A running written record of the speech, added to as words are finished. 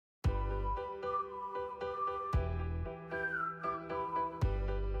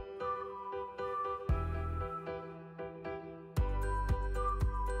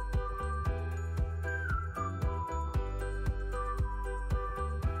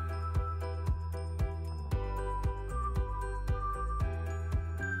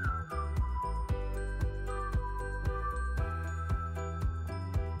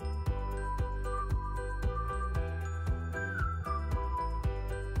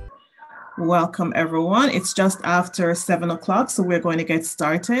Welcome, everyone. It's just after 7 o'clock, so we're going to get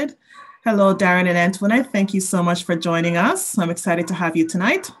started. Hello, Daren and Antoinette. Thank you so much for joining us. I'm excited to have you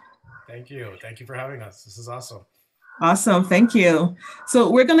tonight. Thank you. Thank you for having us. This is awesome. Awesome. Thank you.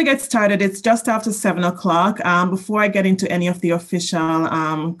 So we're going to get started. It's just after 7 o'clock. Before I get into any of the official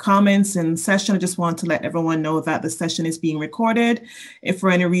comments and session, I just want to let everyone know that the session is being recorded. If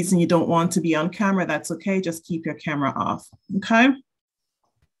for any reason you don't want to be on camera, that's okay. Just keep your camera off. Okay.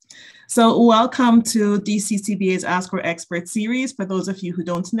 So welcome to DCCBA's Ask Our Expert series. For those of you who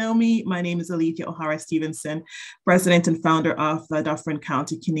don't know me, my name is Alethia O'Hara Stephenson, President and founder of the Dufferin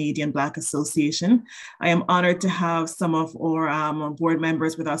County Canadian Black Association. I am honored to have some of our board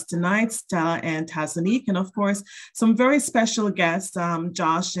members with us tonight, Stella and Tazanique, and of course, some very special guests,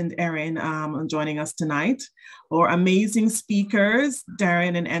 Josh and Daren, joining us tonight. Our amazing speakers,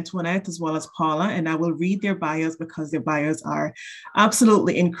 Daren and Antoinette, as well as Paula, and I will read their bios because their bios are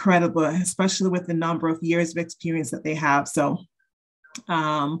absolutely incredible, especially with the number of years of experience that they have. So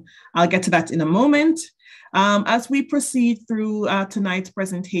I'll get to that in a moment. As we proceed through tonight's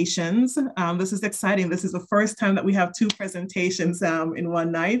presentations, this is exciting. This is the first time that we have two presentations in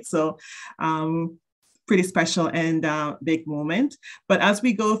one night. So pretty special and big moment. But as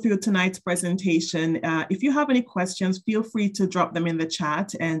we go through tonight's presentation, if you have any questions, feel free to drop them in the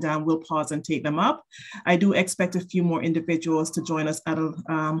chat and we'll pause and take them up. I do expect a few more individuals to join us at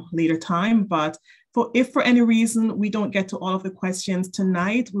a later time, but if for any reason we don't get to all of the questions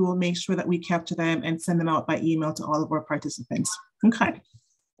tonight, we will make sure that we capture them and send them out by email to all of our participants. Okay,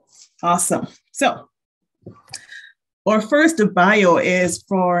 awesome. So our first bio is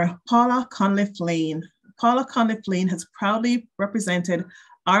for Paula Conliffe-Layne. Paula Conliffe-Layne has proudly represented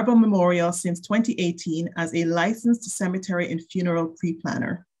Arbor Memorial since 2018 as a licensed cemetery and funeral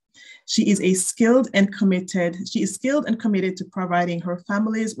pre-planner. She is skilled and committed to providing her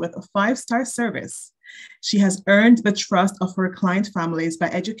families with a 5-star service. She has earned the trust of her client families by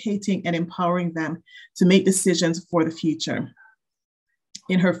educating and empowering them to make decisions for the future.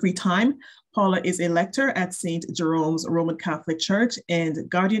 In her free time, Paula is a lector at St. Jerome's Roman Catholic Church and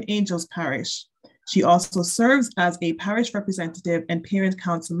Guardian Angels Parish. She also serves as a parish representative and parent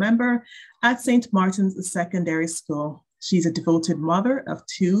council member at St. Martin's Secondary School. She's a devoted mother of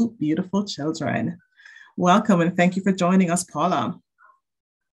 2 beautiful children. Welcome and thank you for joining us, Paula.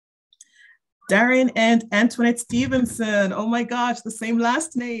 Daren and Antoinette Stephenson. Oh my gosh, the same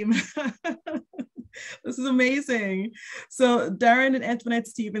last name. This is amazing. So Daren and Antoinette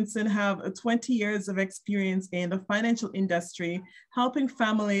Stephenson have 20 years of experience in the financial industry, helping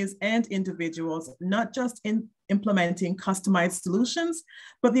families and individuals, not just in implementing customized solutions,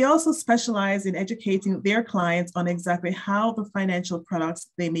 but they also specialize in educating their clients on exactly how the financial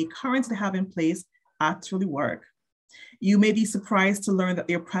products they may currently have in place actually work. You may be surprised to learn that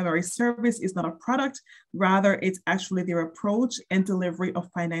their primary service is not a product, rather it's actually their approach and delivery of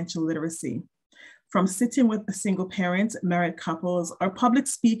financial literacy. From sitting with a single parent, married couples, or public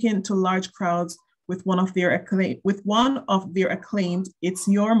speaking to large crowds with one of their acclaimed It's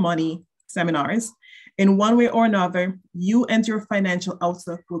Your Money seminars, in one way or another, you and your financial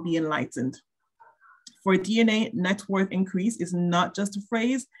outlook will be enlightened. For DNA, net worth increase is not just a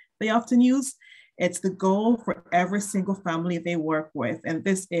phrase they often use, it's the goal for every single family they work with. And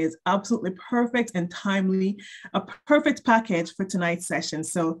this is absolutely perfect and timely, a perfect package for tonight's session.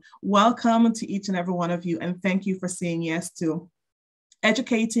 So welcome to each and every one of you. And thank you for saying yes to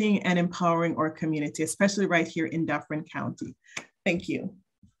educating and empowering our community, especially right here in Dufferin County. Thank you.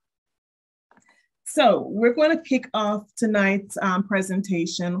 So we're going to kick off tonight's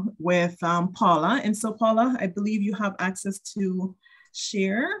presentation with Paula. And so Paula, I believe you have access to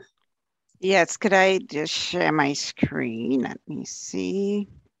share. Yes, could I just share my screen? Let me see.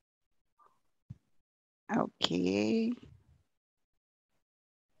 Okay.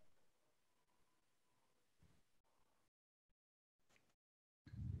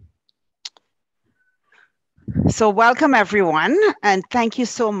 So welcome everyone, and thank you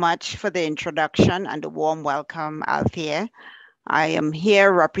so much for the introduction and the warm welcome, Alethia. I am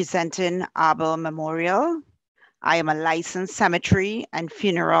here representing Arbor Memorial. I am a licensed cemetery and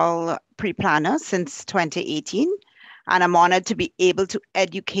funeral pre-planner since 2018, and I'm honored to be able to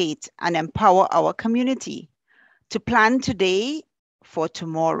educate and empower our community to plan today for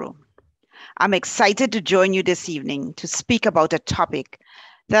tomorrow. I'm excited to join you this evening to speak about a topic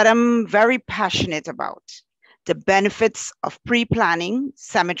that I'm very passionate about, the benefits of pre-planning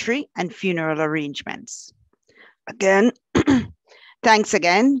cemetery and funeral arrangements. Again, thanks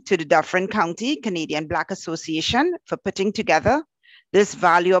again to the Dufferin County Canadian Black Association for putting together this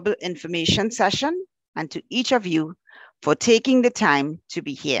valuable information session, and to each of you for taking the time to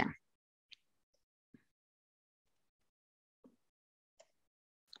be here.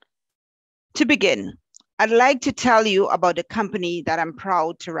 To begin, I'd like to tell you about the company that I'm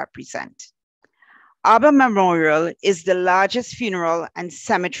proud to represent. Arbor Memorial is the largest funeral and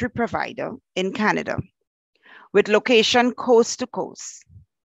cemetery provider in Canada, with location coast to coast.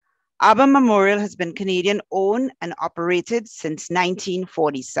 Arbor Memorial has been Canadian-owned and operated since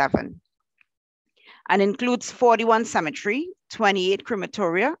 1947 and includes 41 cemetery, 28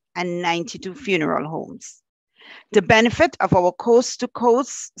 crematoria, and 92 funeral homes. The benefit of our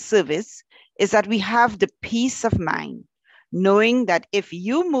coast-to-coast service is that we have the peace of mind, knowing that if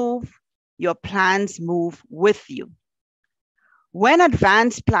you move, your plans move with you. When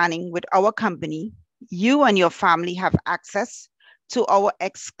advanced planning with our company, you and your family have access to our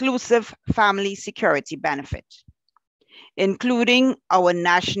exclusive family security benefit, including our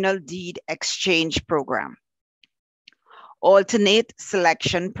National Deed Exchange Program, alternate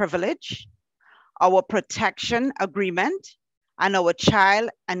selection privilege, our protection agreement, and our child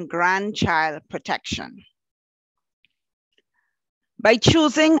and grandchild protection. By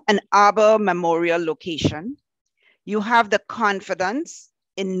choosing an Arbor Memorial location, you have the confidence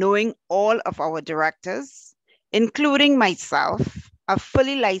in knowing all of our directors, including myself, are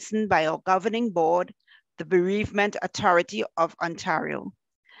fully licensed by our governing board, the Bereavement Authority of Ontario,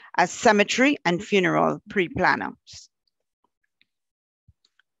 as cemetery and funeral pre-planners.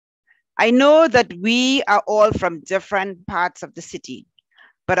 I know that we are all from different parts of the city,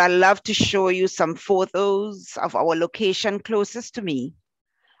 but I love to show you some photos of our location closest to me,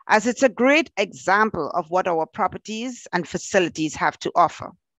 as it's a great example of what our properties and facilities have to offer.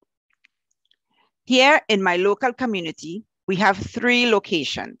 Here in my local community, we have 3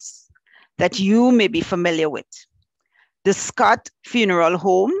 locations that you may be familiar with. The Scott Funeral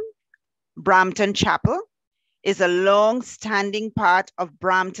Home, Brampton Chapel, is a long-standing part of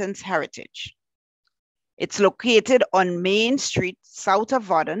Brampton's heritage. It's located on Main Street, south of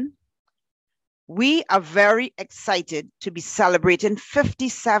Vaughan. We are very excited to be celebrating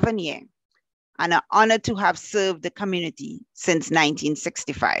 57 years and are honored to have served the community since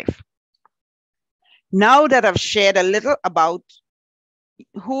 1965. Now that I've shared a little about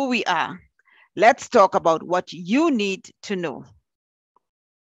who we are, let's talk about what you need to know.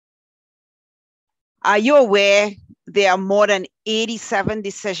 Are you aware there are more than 87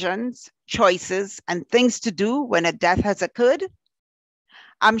 decisions, choices, and things to do when a death has occurred?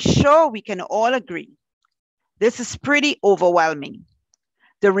 I'm sure we can all agree. This is pretty overwhelming.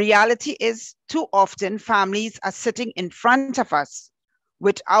 The reality is, too often families are sitting in front of us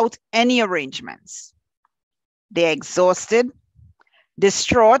without any arrangements. They're exhausted,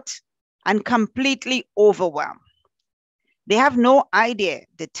 distraught, and completely overwhelmed. They have no idea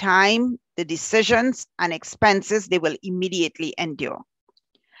the time, the decisions, and expenses they will immediately endure.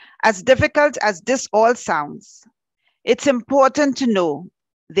 As difficult as this all sounds, it's important to know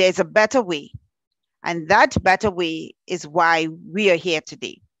there's a better way, and that better way is why we are here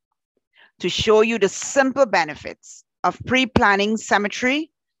today, to show you the simple benefits of pre-planning cemetery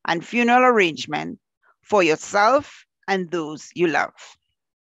and funeral arrangement for yourself and those you love.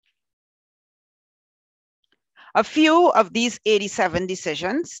 A few of these 87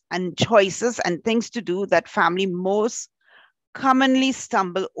 decisions and choices and things to do that family most commonly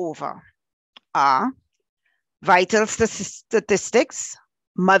stumble over are vital statistics,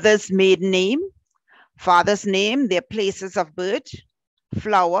 mother's maiden name, father's name, their places of birth,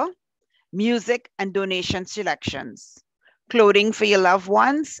 flower, music and donation selections, clothing for your loved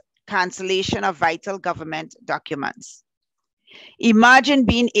ones, cancellation of vital government documents. Imagine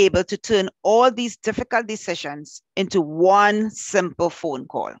being able to turn all these difficult decisions into one simple phone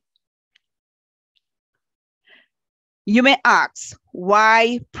call. You may ask,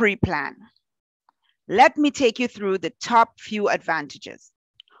 why pre-plan? Let me take you through the top few advantages.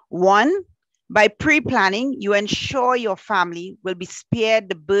 1, by pre-planning, you ensure your family will be spared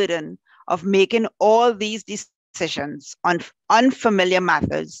the burden of making all these decisions on unfamiliar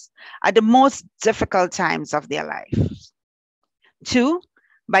matters at the most difficult times of their lives. 2,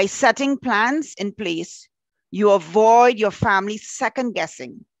 by setting plans in place, you avoid your family second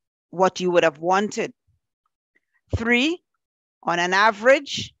guessing what you would have wanted. 3, on an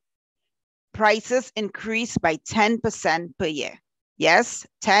average, prices increase by 10% per year. Yes,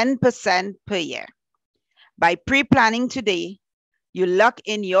 10% per year. By pre-planning today, you lock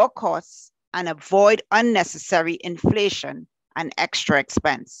in your costs and avoid unnecessary inflation and extra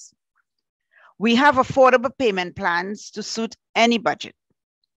expense. We have affordable payment plans to suit any budget.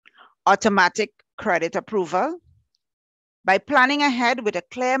 Automatic credit approval. By planning ahead with a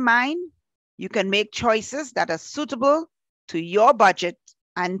clear mind, you can make choices that are suitable to your budget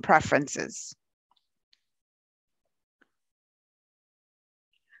and preferences.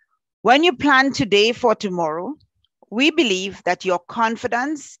 When you plan today for tomorrow, we believe that your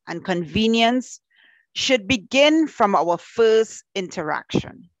confidence and convenience should begin from our first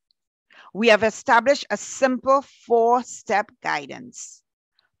interaction. We have established a simple 4-step guidance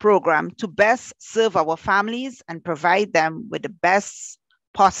program to best serve our families and provide them with the best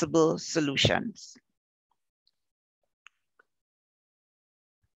possible solutions.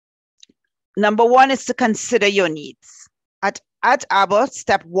 Number 1 is to consider your needs. At ABBA,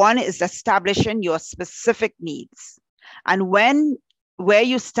 step 1 is establishing your specific needs and where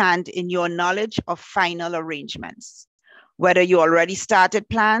you stand in your knowledge of final arrangements. Whether you already started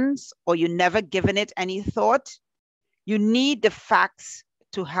plans or you never given it any thought, you need the facts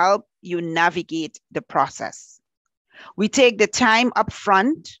to help you navigate the process. We take the time up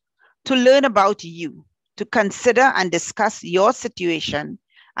front to learn about you, to consider and discuss your situation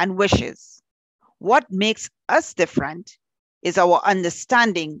and wishes. What makes us different is our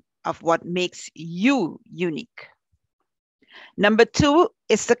understanding of what makes you unique. Number 2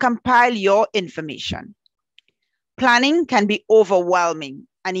 is to compile your information. Planning can be overwhelming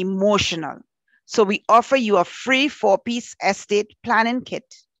and emotional, so we offer you a free 4-piece estate planning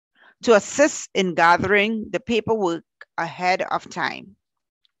kit to assist in gathering the paperwork ahead of time.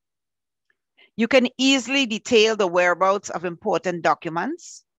 You can easily detail the whereabouts of important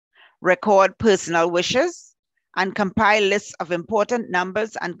documents, record personal wishes, and compile lists of important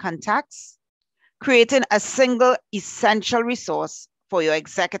numbers and contacts, creating a single essential resource for your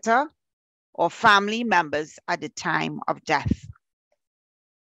executor or family members at the time of death.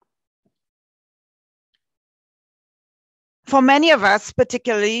 For many of us,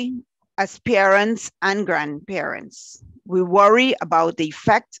 particularly as parents and grandparents, we worry about the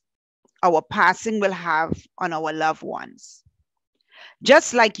effect our passing will have on our loved ones.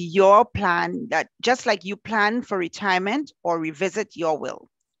 Just like you plan for retirement or revisit your will.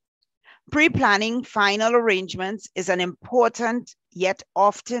 Pre-planning final arrangements is an important yet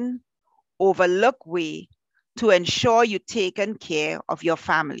often overlooked way to ensure you've taken care of your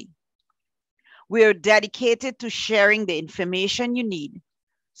family. We are dedicated to sharing the information you need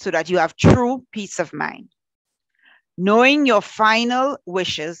so that you have true peace of mind. Knowing your final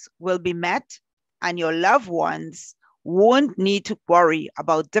wishes will be met and your loved ones won't need to worry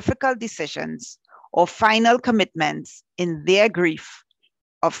about difficult decisions or final commitments in their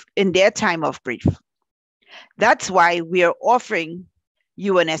time of grief. That's why we are offering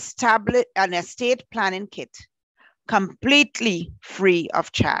you an estate planning kit completely free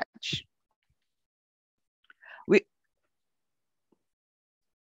of charge.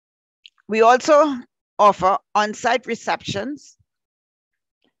 We also offer on-site receptions.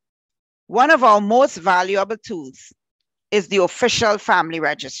 One of our most valuable tools is the official family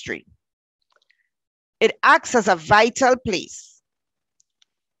registry. It acts as a vital place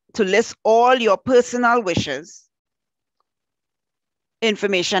to list all your personal wishes,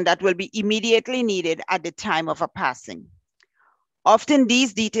 information that will be immediately needed at the time of a passing. Often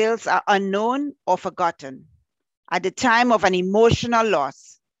these details are unknown or forgotten at the time of an emotional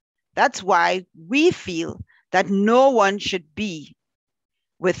loss. That's why we feel that no one should be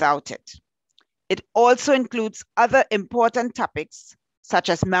without it. It also includes other important topics such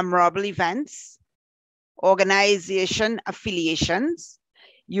as memorable events, organization affiliations,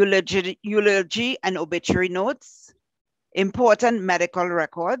 eulogy and obituary notes, important medical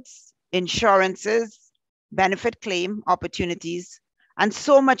records, insurances, benefit claim opportunities, and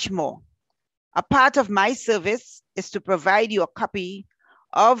so much more. A part of my service is to provide you a copy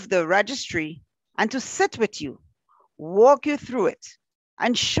of the registry and to sit with you, walk you through it,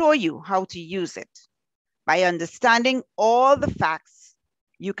 and show you how to use it. By understanding all the facts,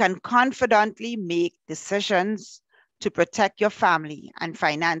 you can confidently make decisions to protect your family and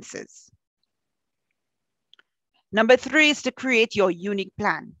finances. Number 3 is to create your unique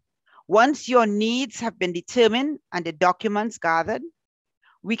plan. Once your needs have been determined and the documents gathered,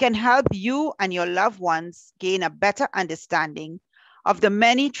 we can help you and your loved ones gain a better understanding of the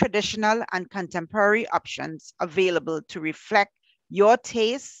many traditional and contemporary options available to reflect your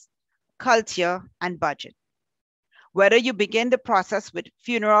tastes, culture, and budget. Whether you begin the process with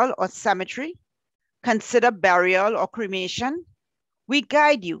funeral or cemetery, consider burial or cremation, we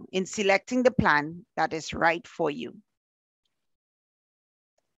guide you in selecting the plan that is right for you.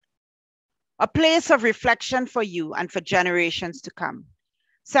 A place of reflection for you and for generations to come.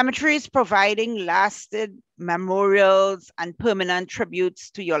 Cemeteries providing lasting memorials and permanent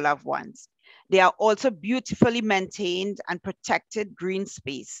tributes to your loved ones. They are also beautifully maintained and protected green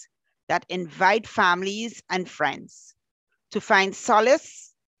space that invite families and friends to find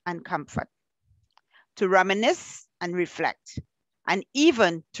solace and comfort, to reminisce and reflect, and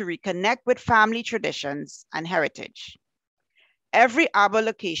even to reconnect with family traditions and heritage. Every arbor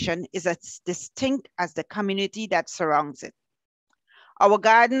location is as distinct as the community that surrounds it. Our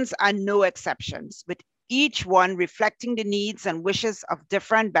gardens are no exceptions, with each one reflecting the needs and wishes of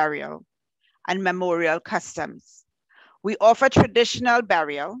different burial and memorial customs. We offer traditional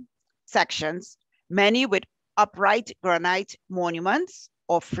burial sections, many with upright granite monuments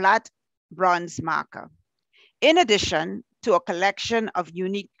or flat bronze marker, in addition to a collection of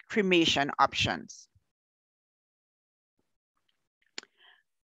unique cremation options.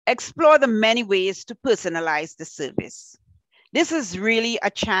 Explore the many ways to personalize the service. This is really a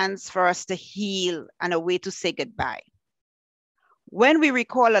chance for us to heal and a way to say goodbye. When we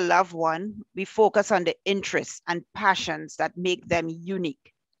recall a loved one, we focus on the interests and passions that make them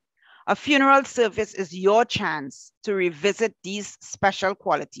unique. A funeral service is your chance to revisit these special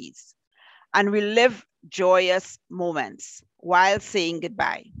qualities and relive joyous moments while saying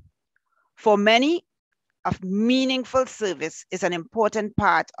goodbye. For many, a meaningful service is an important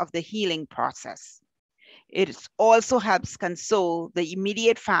part of the healing process. It also helps console the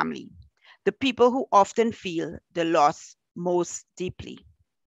immediate family, the people who often feel the loss most deeply.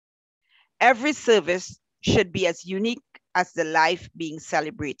 Every service should be as unique as the life being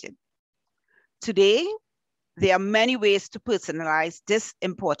celebrated. Today, there are many ways to personalize this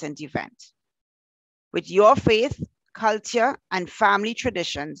important event. With your faith, culture, and family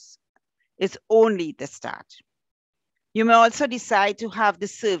traditions is only the start. You may also decide to have the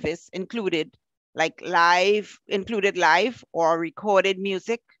service included live or recorded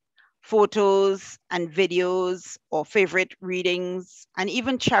music, photos and videos, or favorite readings, and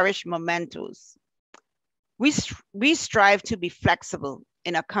even cherished mementos. We strive to be flexible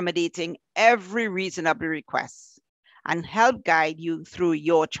in accommodating every reasonable request and help guide you through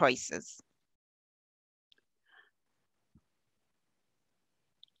your choices.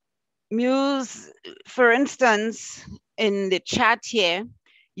 For instance, in the chat here,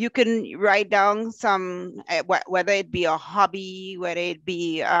 you can write down some, whether it be a hobby, whether it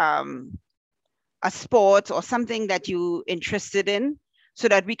be a sport or something that you're interested in, so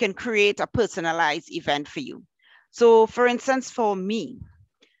that we can create a personalized event for you. So for instance, for me,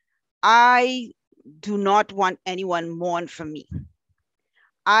 I do not want anyone mourn for me.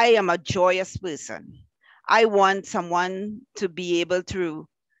 I am a joyous person. I want someone to be able to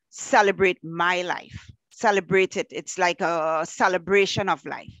celebrate my life, celebrate it. It's like a celebration of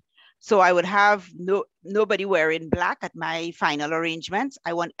life. So I would have nobody wearing black at my final arrangements.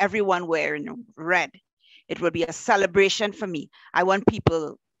 I want everyone wearing red. It will be a celebration for me. I want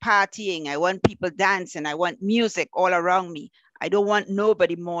people partying. I want people dancing. I want music all around me. I don't want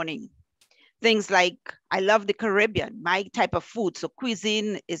nobody mourning. Things like, I love the Caribbean, my type of food. So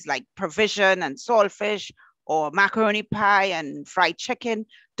cuisine is like provision and saltfish, or macaroni pie and fried chicken.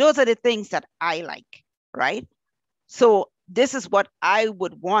 Those are the things that I like, right? So this is what I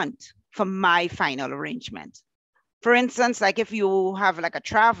would want for my final arrangement. For instance, like if you have like a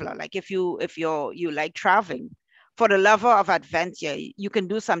traveler, like if you like traveling, for the lover of adventure, you can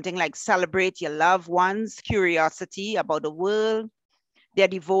do something like celebrate your loved ones' curiosity about the world, their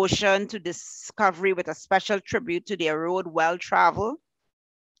devotion to discovery with a special tribute to their road well-traveled.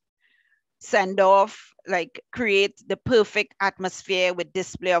 Send off, like create the perfect atmosphere with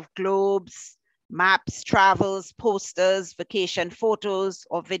display of globes, maps, travels, posters, vacation photos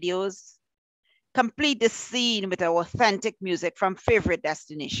or videos. Complete the scene with authentic music from favorite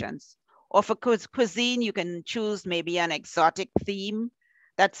destinations. Or for cuisine, you can choose maybe an exotic theme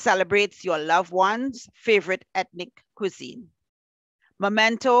that celebrates your loved one's favorite ethnic cuisine.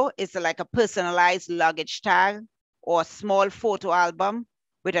 Memento is like a personalized luggage tag or a small photo album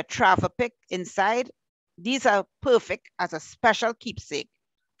with a travel pic inside. These are perfect as a special keepsake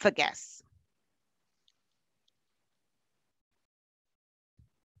for guests.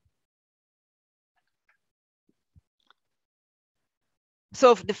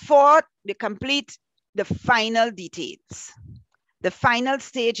 So they complete the final details. The final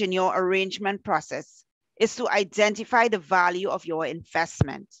stage in your arrangement process is to identify the value of your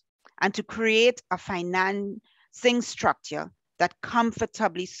investment and to create a financing structure that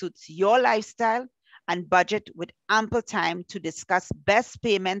comfortably suits your lifestyle and budget, with ample time to discuss best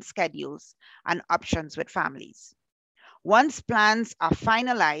payment schedules and options with families. Once plans are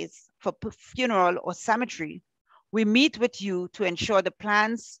finalized for funeral or cemetery, we meet with you to ensure the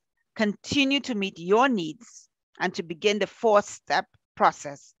plans continue to meet your needs and to begin the 4-step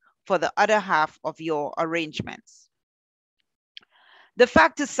process for the other half of your arrangements. The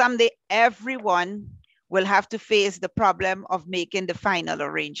fact is, someday everyone will have to face the problem of making the final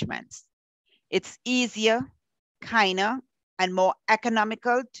arrangements. It's easier, kinder, and more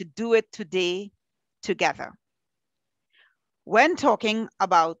economical to do it today together. When talking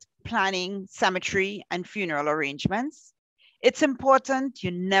about planning cemetery and funeral arrangements, it's important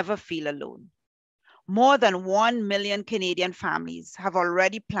you never feel alone. More than 1 million Canadian families have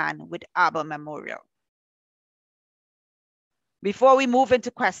already planned with ABBA Memorial. Before we move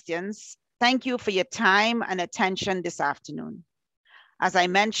into questions, thank you for your time and attention this afternoon. As I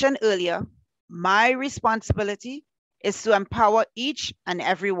mentioned earlier, my responsibility is to empower each and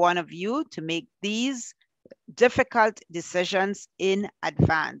every one of you to make these difficult decisions in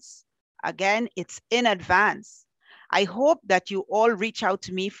advance. Again, it's in advance. I hope that you all reach out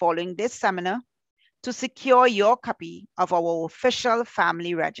to me following this seminar to secure your copy of our official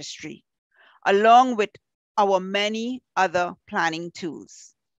family registry, along with our many other planning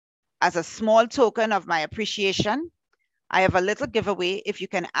tools. As a small token of my appreciation, I have a little giveaway. If you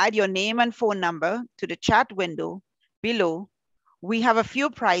can add your name and phone number to the chat window below, we have a few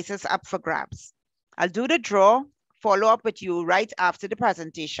prizes up for grabs. I'll do the draw, follow up with you right after the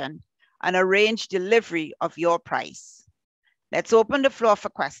presentation, and arrange delivery of your prize. Let's open the floor for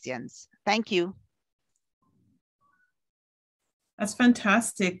questions. Thank you. That's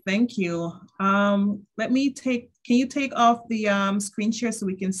fantastic. Thank you. Can you take off the screen share so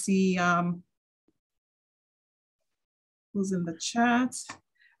we can see who's in the chat?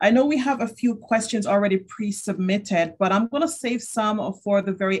 I know we have a few questions already pre-submitted, but I'm going to save some for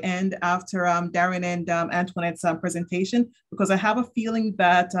the very end after Daren and Antoinette's presentation, because I have a feeling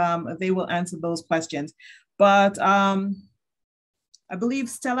that they will answer those questions. But I believe,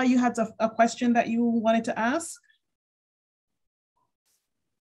 Stella, you had a question that you wanted to ask?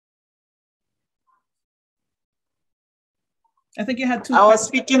 I think you had two. I was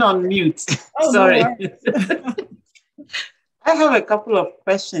speaking on mute. Oh, sorry. No. I have a couple of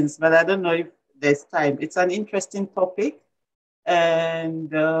questions, but I don't know if there's time. It's an interesting topic. And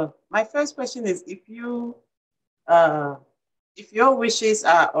my first question is, if your wishes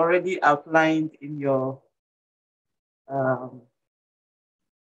are already outlined in your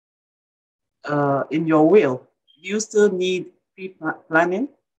will, do you still need pre-planning?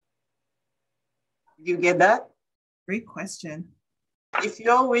 Do you get that? Great question. If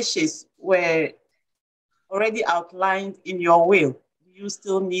your wishes were already outlined in your will, do you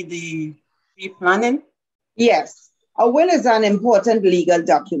still need the pre-planning? Yes, a will is an important legal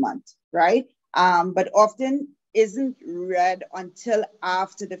document, right? But often isn't read until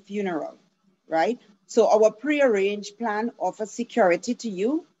after the funeral, right? So our pre-arranged plan offers security to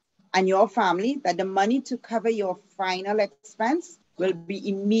you and your family that the money to cover your final expense will be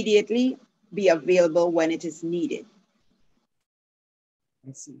immediately be available when it is needed.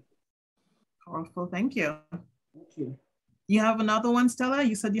 I see. Powerful. Thank you. Thank you. You have another one, Stella?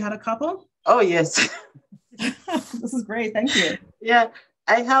 You said you had a couple? Oh, yes. This is great. Thank you. Yeah,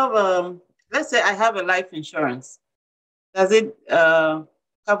 I have, let's say I have a life insurance. Does it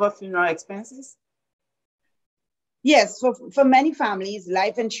cover funeral expenses? Yes, for many families,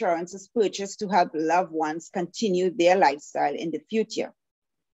 life insurance is purchased to help loved ones continue their lifestyle in the future,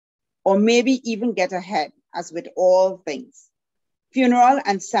 or maybe even get ahead, as with all things. Funeral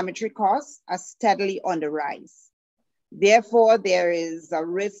and cemetery costs are steadily on the rise. Therefore, there is a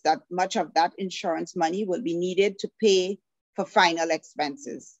risk that much of that insurance money will be needed to pay for final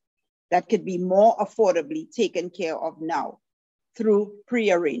expenses that could be more affordably taken care of now through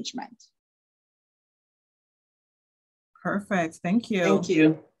pre-arrangement. Perfect. Thank you. Thank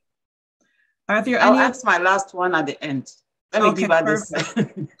you. Are there I'll any? ask my last one at the end. Let me give her this.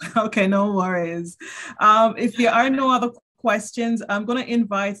 Okay, no worries. If there are no other questions, I'm going to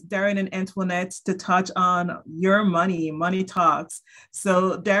invite Daren and Antoinette to touch on your money talks.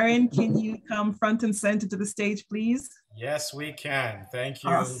 So Daren, can you come front and center to the stage, please? Yes, we can. Thank you.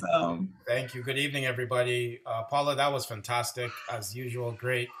 Awesome. Thank you. Good evening, everybody. Paula, that was fantastic. As usual,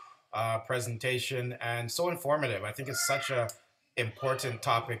 great presentation and so informative. I think it's such a important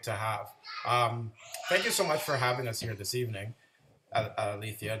topic to have. Thank you so much for having us here this evening,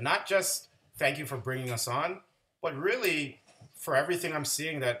 Alethia. Not just thank you for bringing us on, but really for everything I'm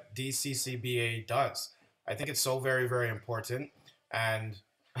seeing that DCCBA does. I think it's so very, very important. And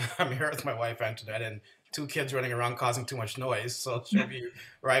I'm here with my wife, Antoinette, and 2 kids running around causing too much noise, so she'll be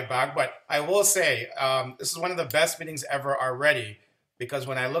right back. But I will say, this is one of the best meetings ever already, because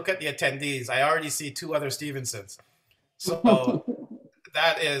when I look at the attendees, I already see 2 other Stephensons. So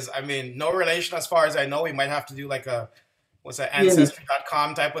that is, I mean, no relation as far as I know. We might have to do like a, what's that,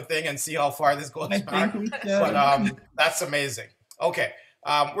 ancestry.com type of thing and see how far this goes back. But that's amazing. Okay,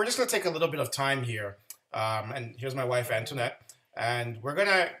 we're just gonna take a little bit of time here. And here's my wife, Antoinette. And we're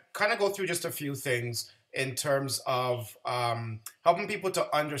gonna kind of go through just a few things in terms of helping people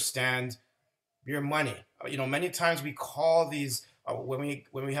to understand your money. You know, many times we call these, when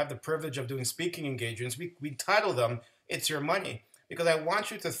we have the privilege of doing speaking engagements, we title them, It's Your Money. Because I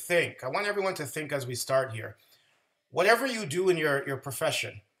want you to think, I want everyone to think as we start here, whatever you do in your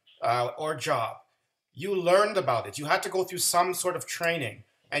profession or job, you learned about it. You had to go through some sort of training,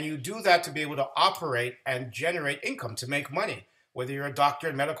 and you do that to be able to operate and generate income, to make money. Whether you're a doctor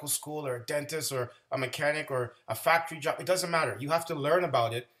in medical school or a dentist or a mechanic or a factory job, it doesn't matter. You have to learn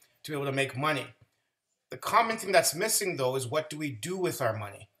about it to be able to make money. The common thing that's missing, though, is what do we do with our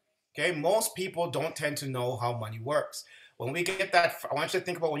money? Okay, most people don't tend to know how money works. When we get that, I want you to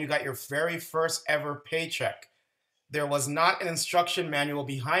think about when you got your very first ever paycheck. There was not an instruction manual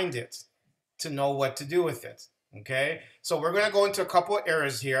behind it to know what to do with it. Okay, so we're going to go into a couple of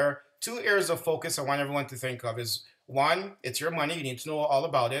areas here. 2 areas of focus I want everyone to think of is, 1, it's your money. You need to know all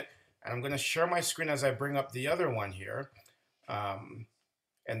about it. And I'm going to share my screen as I bring up the other one here.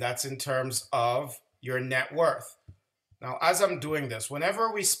 And that's in terms of your net worth. Now, as I'm doing this,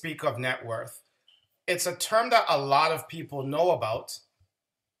 whenever we speak of net worth, it's a term that a lot of people know about.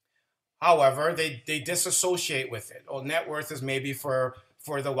 However, they disassociate with it. Oh, net worth is maybe for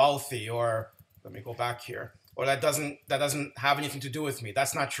the wealthy, or let me go back here, or that doesn't have anything to do with me.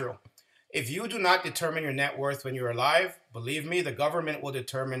 That's not true. If you do not determine your net worth when you're alive, believe me, the government will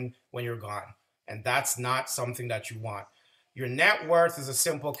determine when you're gone. And that's not something that you want. Your net worth is a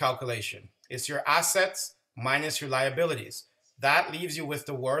simple calculation. It's your assets minus your liabilities. That leaves you with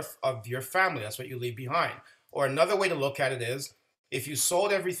the worth of your family. That's what you leave behind. Or another way to look at it is, if you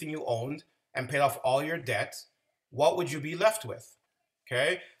sold everything you owned and paid off all your debt, what would you be left with?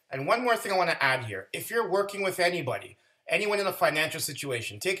 Okay? And one more thing I want to add here. If you're working with anybody, anyone in a financial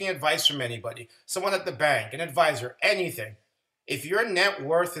situation, taking advice from anybody, someone at the bank, an advisor, anything, if your net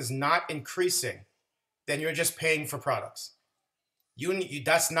worth is not increasing, then you're just paying for products.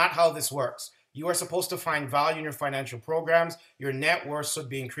 That's not how this works. You are supposed to find value in your financial programs. Your net worth should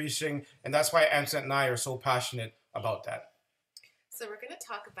be increasing. And that's why Antoinette and I are so passionate about that. So we're going to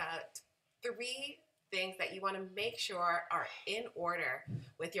talk about 3 things that you want to make sure are in order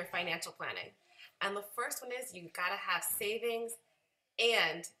with your financial planning. And the first one is you've got to have savings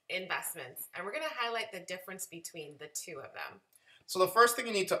and investments. And we're going to highlight the difference between the 2 of them. So the first thing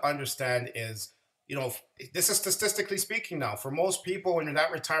you need to understand is, you know, this is statistically speaking now. For most people, when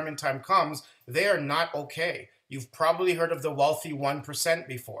that retirement time comes, they are not okay. You've probably heard of the wealthy 1%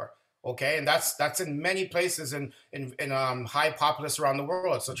 before. Okay, and that's in many places in high populace around the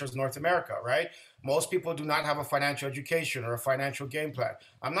world, such as North America, right? Most people do not have a financial education or a financial game plan.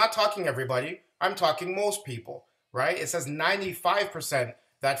 I'm not talking everybody. I'm talking most people, right? It says 95%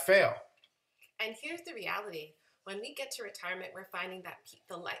 that fail. And here's the reality. When we get to retirement, we're finding that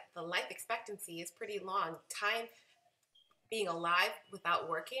the life expectancy is pretty long. Time being alive without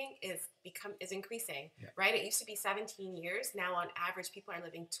working is increasing, right? It used to be 17 years. Now, on average, people are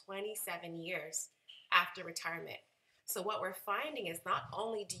living 27 years after retirement. So what we're finding is not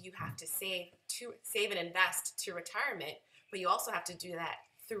only do you have to save and invest to retirement, but you also have to do that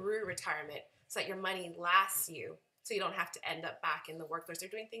through retirement so that your money lasts you, so you don't have to end up back in the workforce or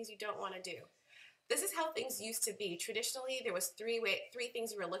doing things you don't want to do. This is how things used to be. Traditionally, there was 3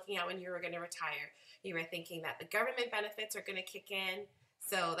 things you were looking at when you were going to retire. You were thinking that the government benefits are going to kick in.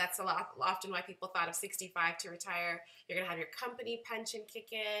 So that's often why people thought of 65 to retire. You're going to have your company pension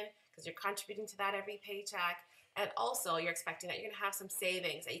kick in because you're contributing to that every paycheck. And also you're expecting that you're going to have some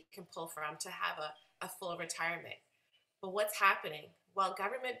savings that you can pull from to have a full retirement. But what's happening? Well,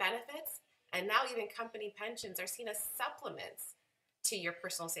 government benefits and now even company pensions are seen as supplements to your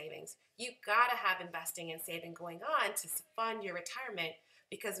personal savings. You gotta have investing and saving going on to fund your retirement,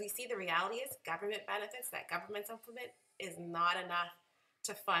 because we see the reality is government benefits that governments implement is not enough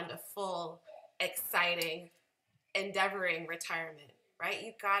to fund a full, exciting, endeavoring retirement, right?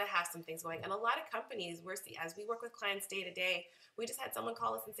 You gotta have some things going. And a lot of companies, as we work with clients day to day, we just had someone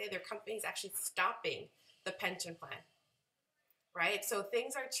call us and say their company's actually stopping the pension plan. Right? So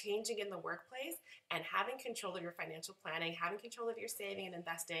things are changing in the workplace, and having control of your financial planning, having control of your saving and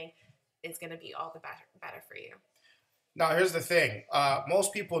investing is going to be all the better for you. Now, here's the thing.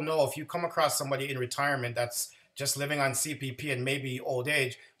 Most people know if you come across somebody in retirement that's just living on CPP and maybe old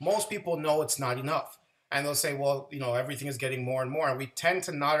age, most people know it's not enough. And they'll say, well, you know, everything is getting more and more. And we tend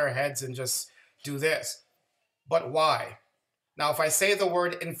to nod our heads and just do this. But why? Now, if I say the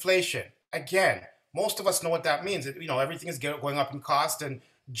word inflation, again, most of us know what that means. You know, everything is going up in cost, and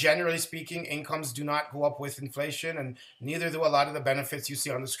generally speaking, incomes do not go up with inflation, and neither do a lot of the benefits you see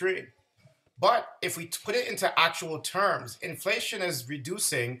on the screen. But if we put it into actual terms, inflation is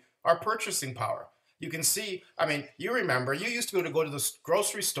reducing our purchasing power. You can see, I mean, you remember, you used to go to the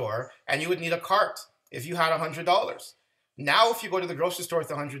grocery store and you would need a cart if you had $100. Now, if you go to the grocery store with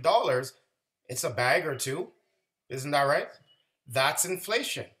 $100, it's a bag or two. Isn't that right? That's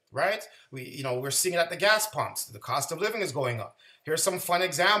inflation, right? We're seeing it at the gas pumps. The cost of living is going up. Here's some fun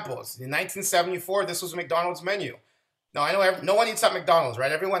examples. In 1974, this was a McDonald's menu. Now, I know no one eats at McDonald's,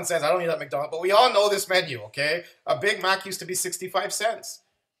 right? Everyone says, I don't eat at McDonald's, but we all know this menu, okay? A Big Mac used to be 65 cents,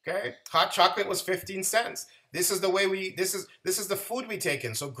 okay? Hot chocolate was 15 cents. This is the way this is the food we take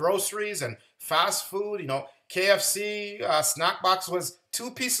in. So groceries and fast food, KFC, snack box was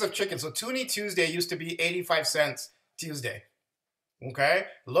 2 pieces of chicken. So Toonie Tuesday used to be 85 cents Tuesday, okay?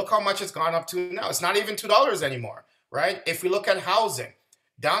 Look how much it's gone up to now. It's not even $2 anymore, right? If we look at housing,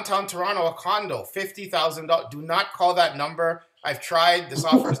 downtown Toronto, a condo, $50,000. Do not call that number. I've tried. This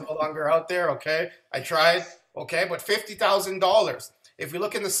offer is no longer out there, okay? I tried, okay? But $50,000. If we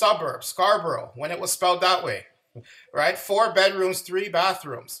look in the suburbs, Scarborough, when it was spelled that way, right? 4 bedrooms, 3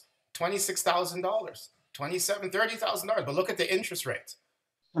 bathrooms, $26,000, $27,000, $30,000. But look at the interest rate.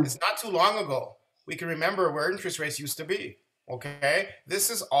 It's not too long ago. We can remember where interest rates used to be, okay? This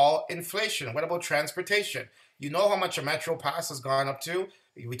is all inflation. What about transportation? You know how much a Metro Pass has gone up to.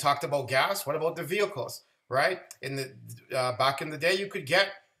 We talked about gas. What about the vehicles, right? Back in the day, you could get,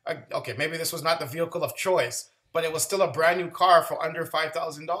 okay, maybe this was not the vehicle of choice, but it was still a brand new car for under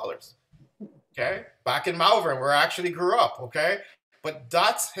 $5,000, okay? Back in Malvern, where I actually grew up, okay? But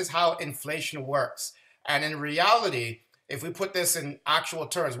that is how inflation works. And in reality, if we put this in actual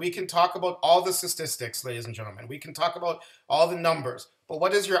terms, we can talk about all the statistics, ladies and gentlemen. We can talk about all the numbers. But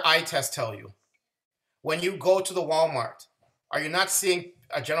what does your eye test tell you? When you go to the Walmart, are you not seeing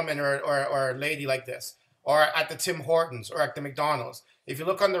a gentleman or a lady like this? Or at the Tim Hortons or at the McDonald's? If you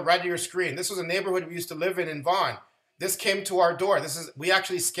look on the right of your screen, this was a neighborhood we used to live in Vaughan. This came to our door. We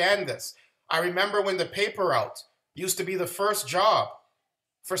actually scanned this. I remember when the paper route used to be the first job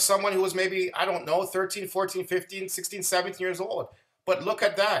for someone who was maybe, I don't know, 13, 14, 15, 16, 17 years old. But look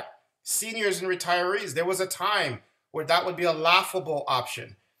at that. Seniors and retirees, there was a time where that would be a laughable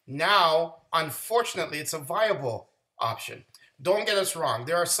option. Now, unfortunately, it's a viable option. Don't get us wrong.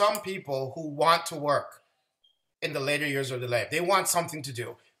 There are some people who want to work in the later years of their life. They want something to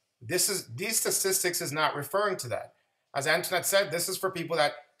do. These statistics is not referring to that. As Antoinette said, this is for people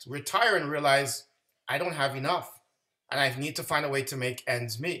that retire and realize, I don't have enough, and I need to find a way to make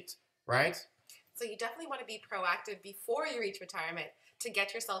ends meet, right? So you definitely want to be proactive before you reach retirement to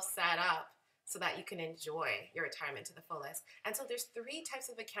get yourself set up so that you can enjoy your retirement to the fullest. And so there's 3 types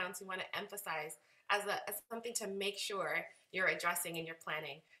of accounts you want to emphasize as something to make sure you're addressing in your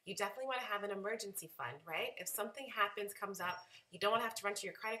planning. You definitely want to have an emergency fund, right? If something happens, comes up, you don't want to have to run to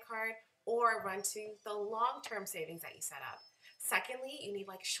your credit card or run to the long-term savings that you set up. Secondly, you need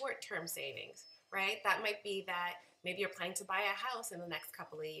like short-term savings, right? That might be that maybe you're planning to buy a house in the next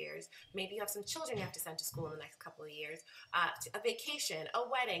couple of years. Maybe you have some children you have to send to school in the next couple of years, a vacation, a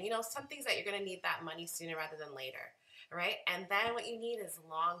wedding, some things that you're going to need that money sooner rather than later, right? And then what you need is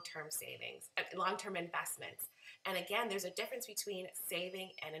long-term savings, long-term investments. And again, there's a difference between saving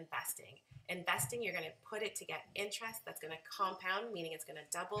and investing. Investing, you're going to put it to get interest that's going to compound, meaning it's going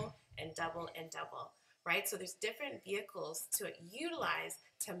to double and double and double, right? So there's different vehicles to utilize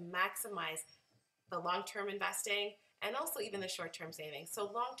to maximize the long-term investing and also even the short-term savings. So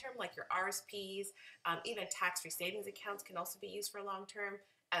long-term, like your RSPs, even tax-free savings accounts can also be used for long-term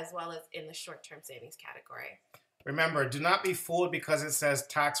as well as in the short-term savings category. Remember, do not be fooled because it says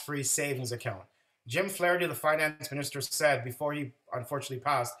tax-free savings account. Jim Flaherty, the finance minister, said before he unfortunately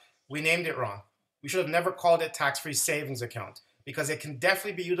passed, we named it wrong. We should have never called it tax-free savings account because it can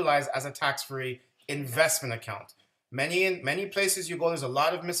definitely be utilized as a tax-free investment account. Many places you go, there's a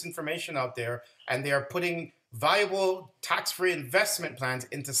lot of misinformation out there, and they are putting valuable tax-free investment plans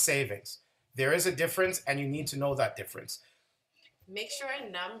into savings. There is a difference, and you need to know that difference. Make sure,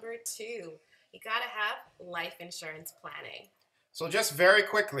 number 2, you got to have life insurance planning. So just very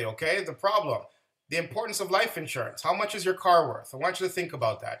quickly, okay, the importance of life insurance. How much is your car worth? I want you to think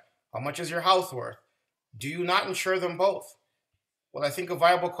about that. How much is your house worth? Do you not insure them both? Well, I think a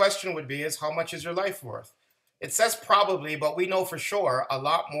viable question would be is how much is your life worth? It says probably, but we know for sure a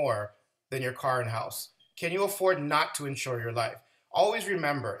lot more than your car and house. Can you afford not to insure your life? Always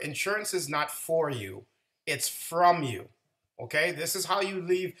remember, insurance is not for you, it's from you. Okay, this is how you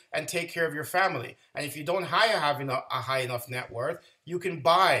leave and take care of your family. And if you don't have a high enough net worth, you can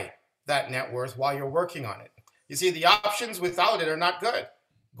buy that net worth while you're working on it. You see, the options without it are not good.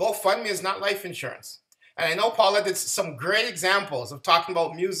 GoFundMe is not life insurance. And I know Paula did some great examples of talking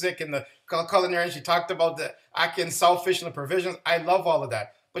about music and the culinary. She talked about the acting selfish and the provisions. I love all of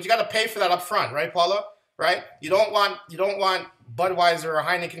that. but you got to pay for that up front, right, Paula? Right? You don't want Budweiser or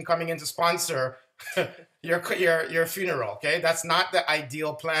Heineken coming in to sponsor your funeral. Okay, that's not the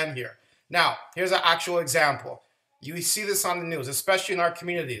ideal plan here. Now, here's an actual example. You see this on the news, especially in our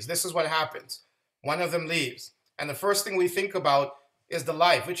communities. This is what happens. One of them leaves, and the first thing we think about is the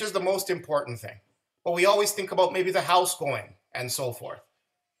life, which is the most important thing. But we always think about maybe the house going and so forth.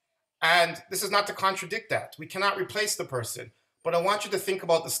 And this is not to contradict that. We cannot replace the person, but I want you to think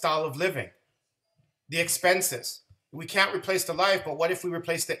about the style of living, the expenses. We can't replace the life, but what if we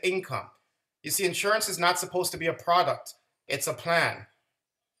replace the income? You see, insurance is not supposed to be a product. It's a plan.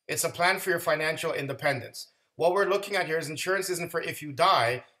 It's a plan for your financial independence. What we're looking at here is insurance isn't for if you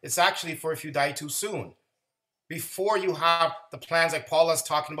die. It's actually for if you die too soon. Before you have the plans like Paula's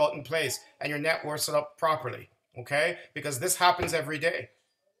talking about in place and your net worth set up properly, okay? Because this happens every day.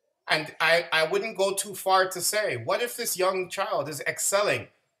 And I wouldn't go too far to say, what if this young child is excelling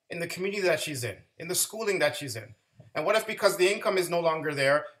in the community that she's in the schooling that she's in? And what if because the income is no longer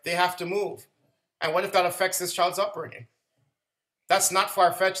there, they have to move? And what if that affects this child's upbringing? That's not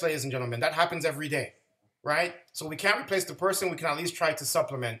far-fetched, ladies and gentlemen. That happens every day, right? So we can't replace the person. We can at least try to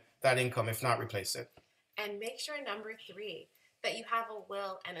supplement that income, if not replace it. And make sure, number 3, that you have a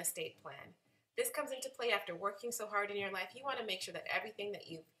will and estate plan. This comes into play after working so hard in your life. You want to make sure that everything that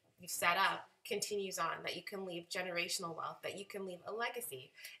you've set up continues on, that you can leave generational wealth, that you can leave a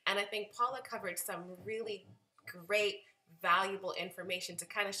legacy. And I think Paula covered some really great, valuable information to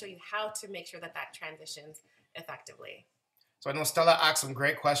kind of show you how to make sure that that transitions effectively. So I know Stella asked some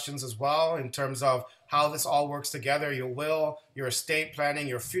great questions as well in terms of how this all works together, your will, your estate planning,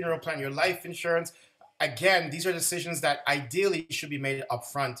 your funeral plan, your life insurance. Again, these are decisions that ideally should be made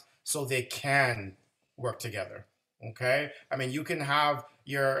upfront so they can work together, okay? I mean, you can have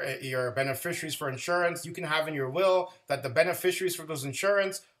your beneficiaries for insurance. You can have in your will that the beneficiaries for those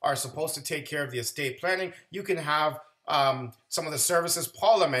insurance are supposed to take care of the estate planning. You can have some of the services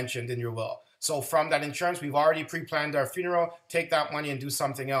Paula mentioned in your will. So from that insurance, we've already pre-planned our funeral, take that money and do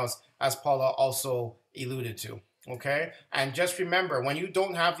something else, as Paula also alluded to, okay? And just remember, when you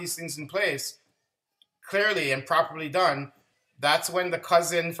don't have these things in place, clearly and properly done, that's when the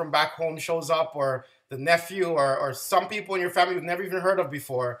cousin from back home shows up, or the nephew, or some people in your family you've never even heard of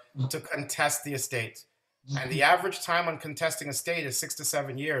before, to contest the estate. And the average time on contesting a estate is 6 to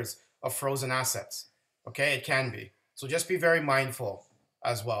 7 years of frozen assets. Okay, it can be. So just be very mindful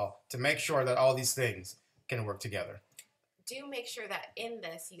as well to make sure that all these things can work together. Do make sure that in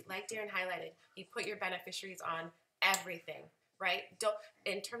this, like Daren highlighted, you put your beneficiaries on everything, right? Don't,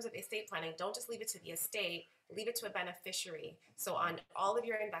 in terms of estate planning, don't just leave it to the estate, leave it to a beneficiary. So on all of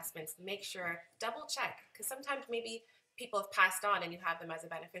your investments, make sure, double check, because sometimes maybe people have passed on and you have them as a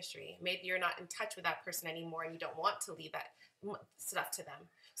beneficiary. Maybe you're not in touch with that person anymore and you don't want to leave that stuff to them.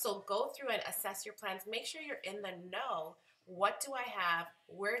 So go through and assess your plans. Make sure you're in the know. What do I have?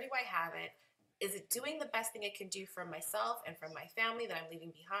 Where do I have it? Is it doing the best thing it can do for myself and for my family that I'm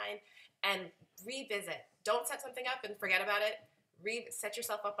leaving behind? And revisit. Don't set something up and forget about it. Set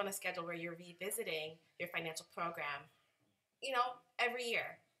yourself up on a schedule where you're revisiting your financial program, every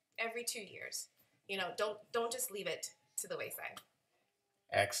year, every 2 years. Don't just leave it to the wayside.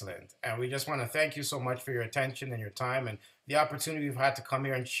 Excellent. And we just want to thank you so much for your attention and your time and the opportunity we've had to come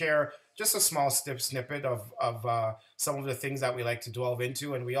here and share just a small snippet of some of the things that we like to delve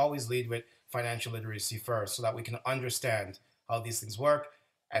into. And we always lead with financial literacy first so that we can understand how these things work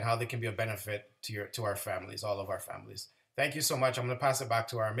and how they can be a benefit to our families, all of our families. Thank you so much. I'm going to pass it back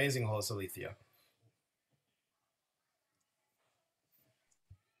to our amazing host, Alethia.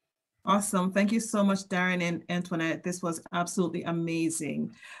 Awesome. Thank you so much, Daren and Antoinette. This was absolutely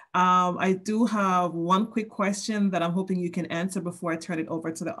amazing. I do have one quick question that I'm hoping you can answer before I turn it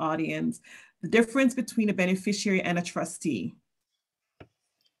over to the audience. The difference between a beneficiary and a trustee.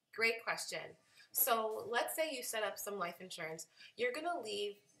 Great question. So let's say you set up some life insurance. You're going to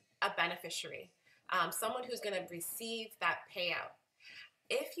leave a beneficiary, someone who's going to receive that payout.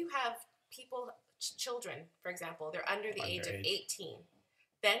 If you have children, for example, they're under the age of 18,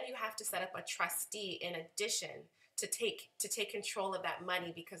 then you have to set up a trustee in addition to take control of that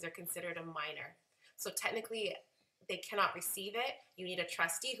money because they're considered a minor. So technically, they cannot receive it. You need a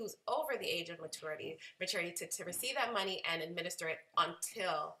trustee who's over the age of maturity to receive that money and administer it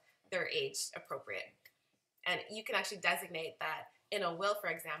until their age appropriate. And you can actually designate that in a will, for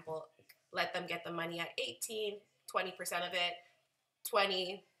example, let them get the money at 18, 20% of it,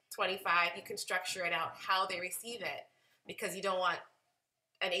 20, 25. You can structure it out how they receive it because you don't want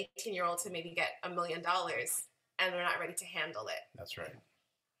an 18-year-old to maybe get $1 million and they're not ready to handle it. That's right.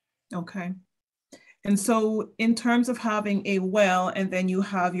 Okay. And so in terms of having a will, and then you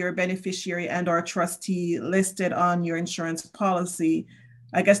have your beneficiary and or trustee listed on your insurance policy,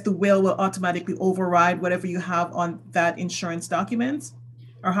 I guess the will automatically override whatever you have on that insurance document?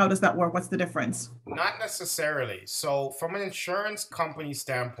 Or how does that work? What's the difference? Not necessarily. So from an insurance company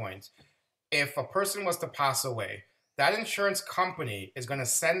standpoint, if a person was to pass away, that insurance company is going to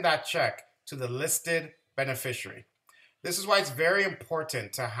send that check to the listed beneficiary. This is why it's very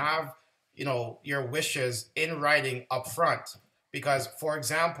important to have, your wishes in writing up front. Because, for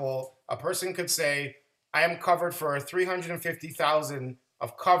example, a person could say, I am covered for $350,000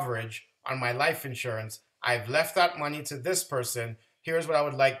 of coverage on my life insurance. I've left that money to this person. Here's what I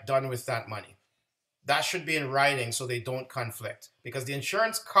would like done with that money. That should be in writing so they don't conflict, because the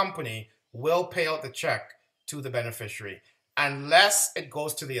insurance company will pay out the check to the beneficiary unless it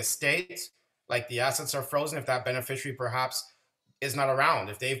goes to the estate, like the assets are frozen if that beneficiary perhaps is not around,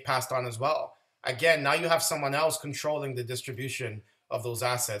 if they've passed on as well. Again, now you have someone else controlling the distribution of those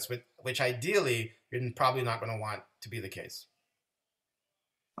assets, which ideally you're probably not going to want to be the case.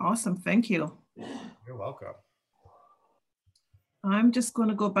 Awesome, thank you. You're welcome. I'm just going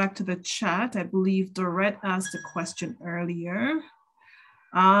to go back to the chat. I believe Dorette asked a question earlier.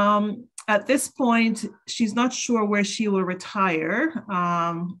 At this point, she's not sure where she will retire.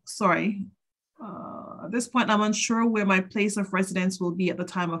 At this point, I'm unsure where my place of residence will be at the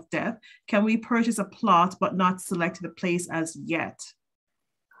time of death. Can we purchase a plot but not select the place as yet?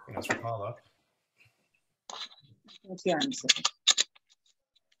 That's for Paula. What's the answer?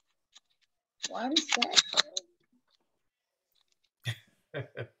 What is that?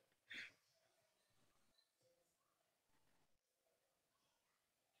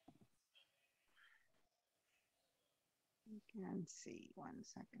 Let's see, 1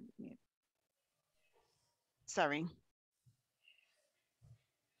 second. Yeah. Sorry.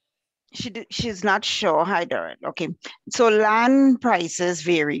 She's not sure. Hi, Daren. Okay. So land prices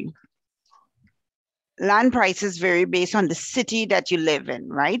vary. Land prices vary based on the city that you live in,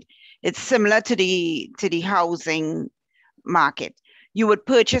 right? It's similar to the housing market. You would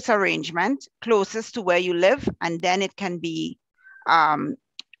purchase arrangement closest to where you live, and then it can be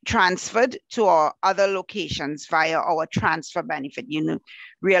transferred to our other locations via our transfer benefit.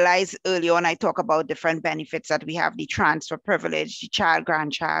 Realize earlier on I talk about different benefits that we have: the transfer privilege, the child,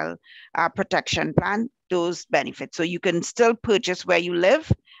 grandchild protection plan, those benefits. So you can still purchase where you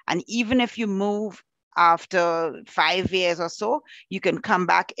live, and even if you move after 5 years or so, you can come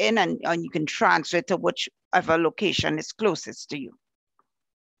back in and you can transfer it to whichever location is closest to you.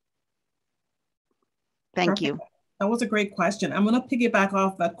 Thank you. That was a great question. I'm going to piggyback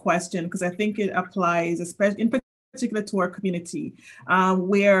off that question because I think it applies, especially in particular to our community,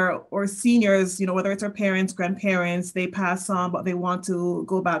 where our seniors, whether it's our parents, grandparents, they pass on, but they want to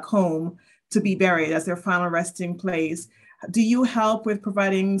go back home to be buried as their final resting place. Do you help with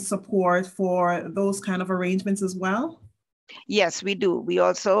providing support for those kind of arrangements as well? Yes, we do. We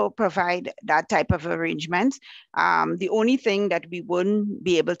also provide that type of arrangement. The only thing that we wouldn't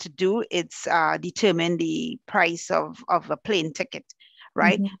be able to do is determine the price of a plane ticket,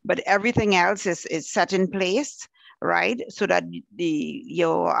 right? Mm-hmm. But everything else is set in place, right? So that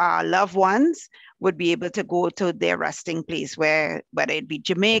your loved ones would be able to go to their resting place, whether it be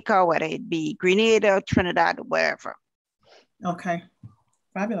Jamaica, whether it be Grenada, Trinidad, wherever. Okay,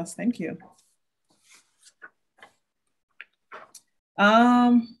 fabulous. Thank you.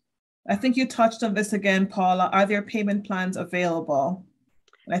 I think you touched on this again, Paula. Are there payment plans available?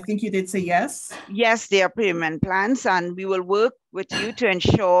 And I think you did say yes. Yes, there are payment plans, and we will work with you to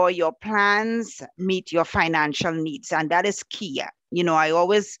ensure your plans meet your financial needs. And that is key. I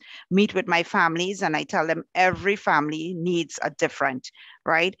always meet with my families and I tell them every family needs a different,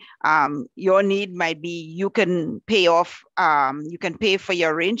 right? Your need might be you can pay for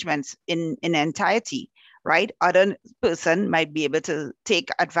your arrangements in entirety, right? Other person might be able to take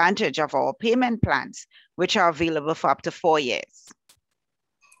advantage of our payment plans, which are available for up to 4 years.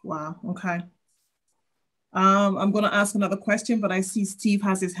 Wow, okay. I'm going to ask another question, but I see Steve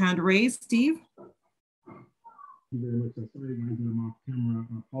has his hand raised. Steve? Thank you very much. Sorry, guys, I'm off camera.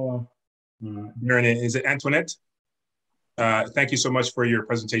 Paula, Daren, is it Antoinette? Thank you so much for your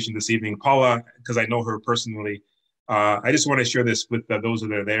presentation this evening. Paula, because I know her personally, I just want to share this with those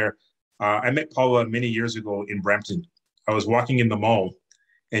that are there. I met Paula many years ago in Brampton. I was walking in the mall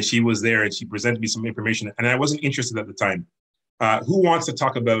and she was there and she presented me some information and I wasn't interested at the time. Who wants to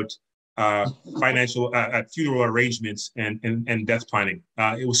talk about financial funeral arrangements and death planning?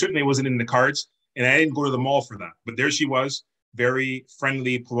 It certainly wasn't in the cards and I didn't go to the mall for that. But there she was, very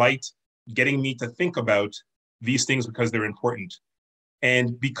friendly, polite, getting me to think about these things because they're important.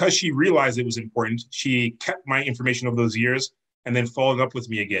 And because she realized it was important, she kept my information over those years and then followed up with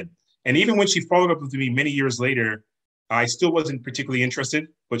me again. And even when she followed up with me many years later, I still wasn't particularly interested,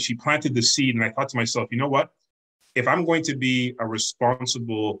 but she planted the seed. And I thought to myself, you know what? If I'm going to be a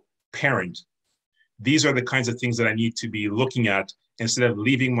responsible parent, these are the kinds of things that I need to be looking at instead of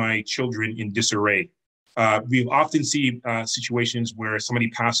leaving my children in disarray. We often see situations where somebody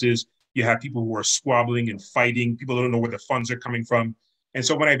passes, you have people who are squabbling and fighting, people don't know where the funds are coming from. And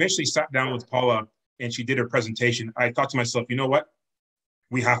so when I eventually sat down with Paula and she did her presentation, I thought to myself, you know what?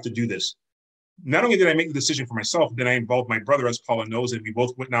 We have to do this. Not only did I make the decision for myself, then I involved my brother, as Paula knows, and we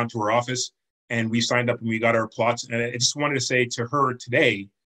both went down to her office and we signed up and we got our plots. And I just wanted to say to her today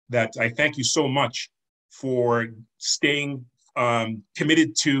that I thank you so much for staying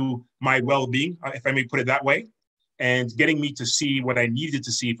committed to my well-being, if I may put it that way, and getting me to see what I needed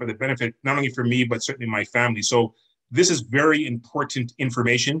to see for the benefit, not only for me, but certainly my family. So this is very important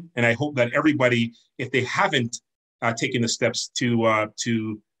information. And I hope that everybody, if they haven't taken the steps to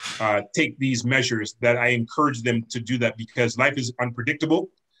take these measures, that I encourage them to do that, because life is unpredictable.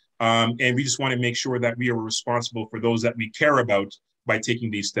 And we just want to make sure that we are responsible for those that we care about by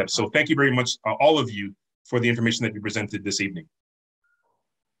taking these steps. So thank you very much, all of you, for the information that you presented this evening.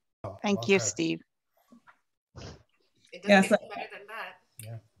 Thank you, Steve. It doesn't get better than that.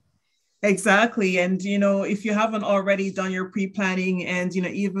 Yeah. Exactly. And, you know, if you haven't already done your pre-planning and, you know,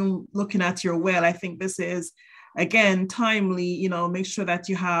 even looking at your will, I think this is, again, timely. You know, make sure that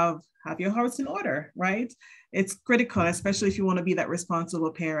you have your house in order, right? It's critical, especially if you want to be that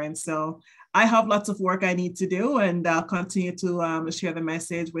responsible parent. So I have lots of work I need to do, and I'll continue to share the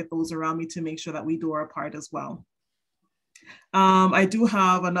message with those around me to make sure that we do our part as well. I do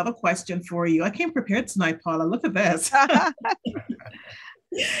have another question for you. I came prepared tonight, Paula. Look at this.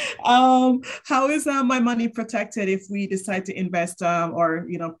 How is my money protected if we decide to invest or,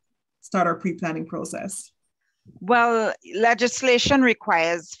 you know, start our pre-planning process? Well, legislation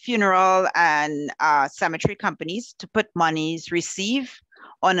requires funeral and cemetery companies to put monies received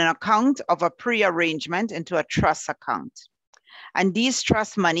on an account of a pre-arrangement into a trust account. And these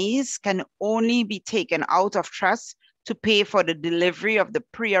trust monies can only be taken out of trust to pay for the delivery of the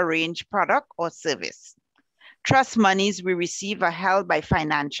pre-arranged product or service. Trust monies we receive are held by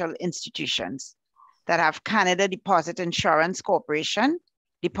financial institutions that have Canada Deposit Insurance Corporation,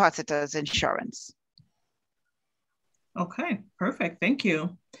 Depositors Insurance. Okay, perfect. Thank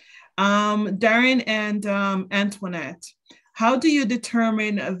you. Daren and Antoinette, how do you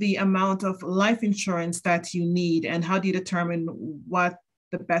determine the amount of life insurance that you need, and how do you determine what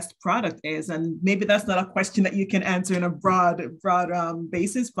the best product is? And maybe that's not a question that you can answer in a broad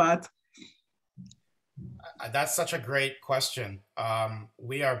basis, but. That's such a great question.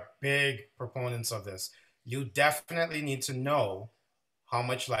 We are big proponents of this. You definitely need to know how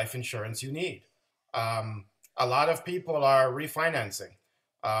much life insurance you need. A lot of people are refinancing.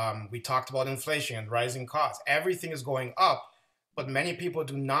 We talked about inflation and rising costs. Everything is going up, but many people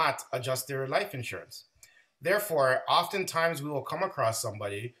do not adjust their life insurance. Therefore, oftentimes we will come across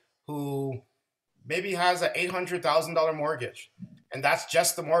somebody who maybe has an $800,000 mortgage, and that's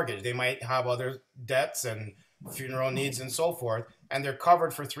just the mortgage. They might have other debts and funeral needs and so forth, and they're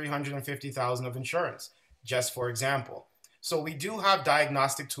covered for $350,000 of insurance, just for example. So we do have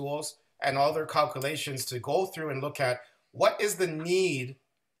diagnostic tools and other calculations to go through and look at what is the need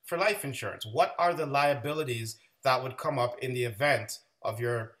for life insurance? What are the liabilities that would come up in the event of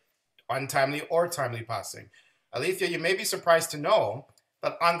your untimely or timely passing? Alethia, you may be surprised to know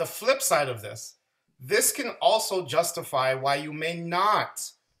that on the flip side of this, this can also justify why you may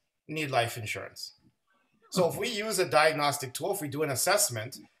not need life insurance. So if we use a diagnostic tool, if we do an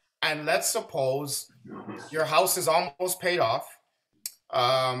assessment, and let's suppose your house is almost paid off.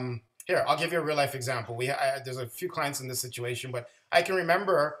 Here, I'll give you a real life example. There's a few clients in this situation, but I can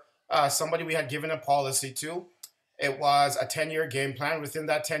remember somebody we had given a policy to. It was a 10-year game plan. Within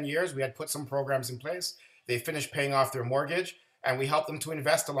that 10 years, we had put some programs in place. They finished paying off their mortgage, and we helped them to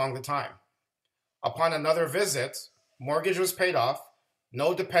invest along the time. Upon another visit, mortgage was paid off,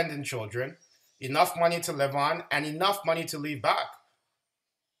 no dependent children, enough money to live on, and enough money to leave back.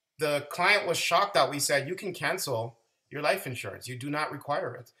 The client was shocked that we said, you can cancel your life insurance. You do not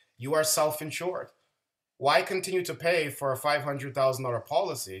require it. You are self-insured. Why continue to pay for a $500,000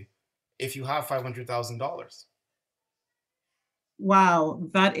 policy if you have $500,000? Wow,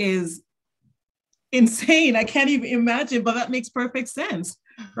 that is insane. I can't even imagine, but that makes perfect sense,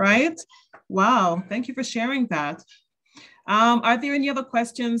 right? Wow, thank you for sharing that. Are there any other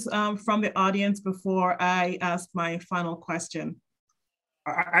questions from the audience before I ask my final question?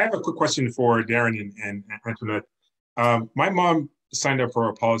 I have a quick question for Daren and Antoinette. My mom signed up for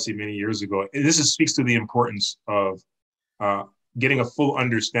a policy many years ago. This speaks to the importance of getting a full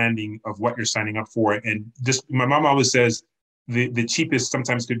understanding of what you're signing up for. And just, my mom always says, the cheapest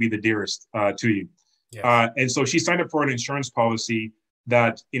sometimes could be the dearest to you. Yes. And so she signed up for an insurance policy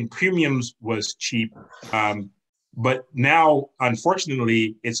that in premiums was cheap. But now,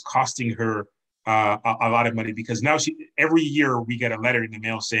 unfortunately, it's costing her a lot of money, because now every year we get a letter in the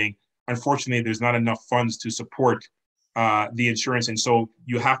mail saying, unfortunately, there's not enough funds to support the insurance. And so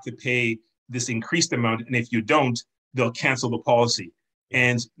you have to pay this increased amount. And if you don't, they'll cancel the policy.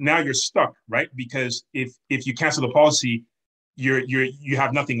 And now you're stuck, right? Because if you cancel the policy, you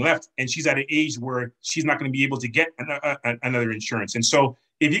have nothing left. And she's at an age where she's not going to be able to get another insurance. And so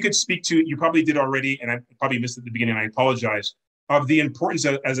if you could speak to, you probably did already, and I probably missed it at the beginning, I apologize, of the importance,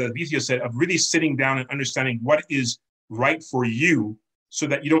 as Alethia said, of really sitting down and understanding what is right for you so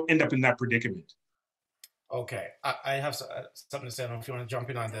that you don't end up in that predicament. Okay, I have something to say. I don't know if you want to jump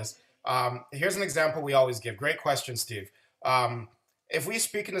in on this. Here's an example we always give. Great question, Steve. If we're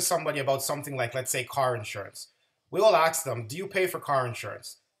speaking to somebody about something like, let's say, car insurance, we will ask them, do you pay for car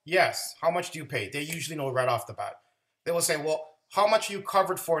insurance? Yes. How much do you pay? They usually know right off the bat. They will say, well, how much are you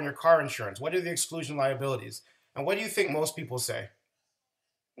covered for in your car insurance? What are the exclusion liabilities? And what do you think most people say?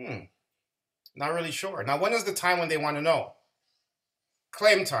 Not really sure. Now, when is the time when they want to know?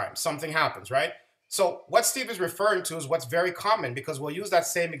 Claim time. Something happens, right? So what Steve is referring to is what's very common, because we'll use that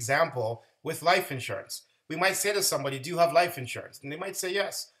same example with life insurance. We might say to somebody, do you have life insurance? And they might say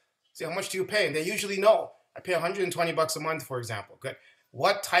yes. Say, how much do you pay? And they usually know. I pay $120 a month, for example. Good.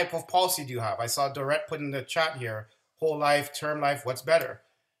 What type of policy do you have? I saw Daren put in the chat here, whole life, term life, what's better?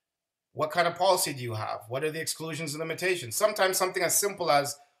 What kind of policy do you have? What are the exclusions and limitations? Sometimes something as simple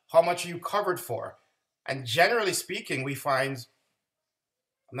as how much are you covered for? And generally speaking, we find,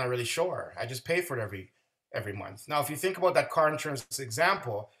 I'm not really sure. I just pay for it every month. Now, if you think about that car insurance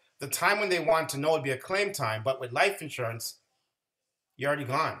example, the time when they want to know would be a claim time, but with life insurance, you're already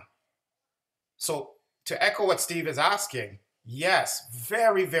gone. So to echo what Steve is asking, yes,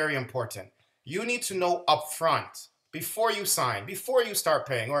 very, very important. You need to know upfront, before you sign, before you start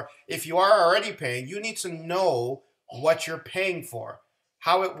paying, or if you are already paying, you need to know what you're paying for,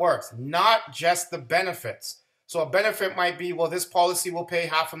 how it works, not just the benefits. So a benefit might be, well, this policy will pay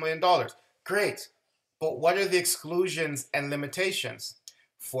 $500,000. Great. But what are the exclusions and limitations?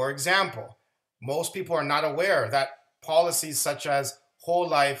 For example, most people are not aware that policies such as whole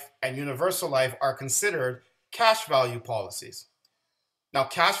life and universal life are considered cash value policies. Now,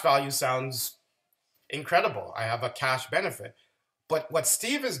 cash value sounds incredible. I have a cash benefit. But what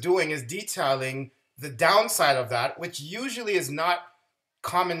Steve is doing is detailing the downside of that, which usually is not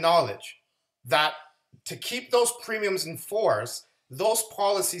common knowledge, that to keep those premiums in force, those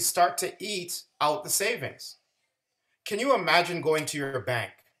policies start to eat out the savings. Can you imagine going to your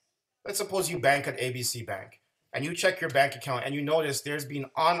bank? Let's suppose you bank at ABC Bank and you check your bank account and you notice there's been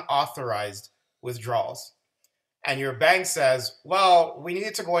unauthorized withdrawals. And your bank says, well, we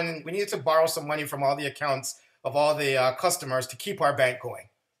needed to go in and we needed to borrow some money from all the accounts of all the customers to keep our bank going.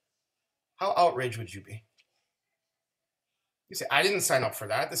 How outraged would you be? You say, I didn't sign up for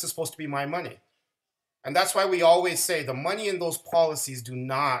that. This is supposed to be my money. And that's why we always say the money in those policies do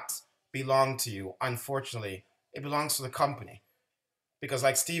not belong to you. Unfortunately, it belongs to the company. Because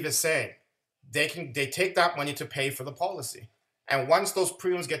like Steve is saying, they take that money to pay for the policy. And once those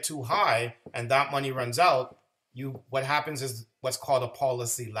premiums get too high and that money runs out, what happens is what's called a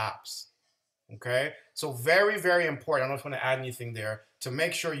policy lapse. Okay? So very, very important. I don't know if you want to add anything there, to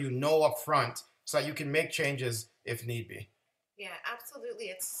make sure you know up front so that you can make changes if need be. Yeah, absolutely.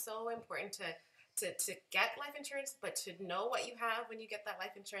 It's so important to get life insurance, but to know what you have when you get that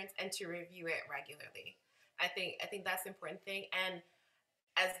life insurance and to review it regularly. I think that's the important thing. And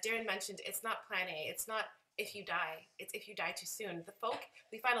as Daren mentioned, it's not plan A. It's not if you die. It's if you die too soon.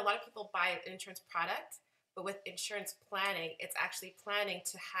 We find a lot of people buy an insurance product, but with insurance planning, it's actually planning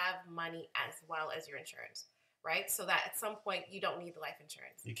to have money as well as your insurance, right? So that at some point you don't need the life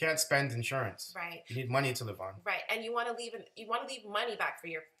insurance. You can't spend insurance. Right. You need money to live on. Right. And you want to leave money back for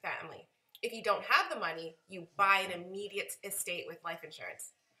your family. If you don't have the money, you buy an immediate estate with life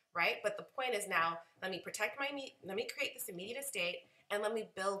insurance, right? But the point is now, let me create this immediate estate and let me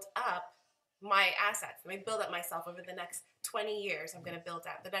build up my assets. Let me build up myself over the next 20 years. I'm going to build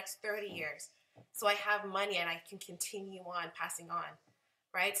up the next 30 years. So I have money and I can continue on passing on,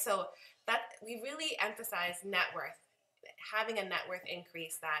 right? So that we really emphasize net worth, having a net worth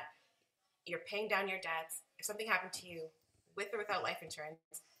increase, that you're paying down your debts. If something happened to you with or without life insurance,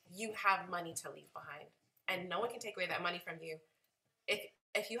 you have money to leave behind and no one can take away that money from you.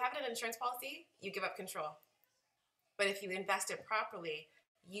 If you have an insurance policy, you give up control. But if you invest it properly,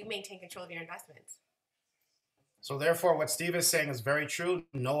 you maintain control of your investments. So therefore, what Steve is saying is very true,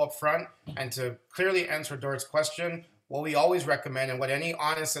 no upfront. And to clearly answer Dort's question, what we always recommend and what any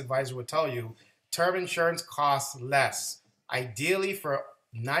honest advisor would tell you, term insurance costs less. Ideally, for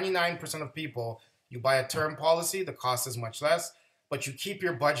 99% of people, you buy a term policy, the cost is much less, but you keep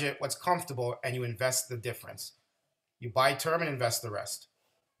your budget what's comfortable and you invest the difference. You buy term and invest the rest.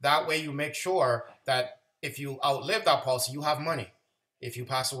 That way you make sure that if you outlive that policy, you have money. If you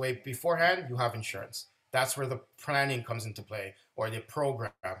pass away beforehand, you have insurance. That's where the planning comes into play, or the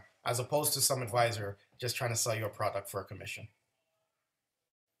program, as opposed to some advisor just trying to sell you a product for a commission.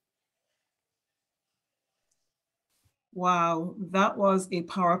 Wow, that was a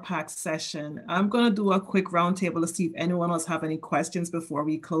power-packed session. I'm going to do a quick roundtable to see if anyone else have any questions before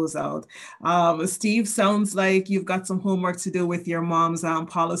we close out. Steve, sounds like you've got some homework to do with your mom's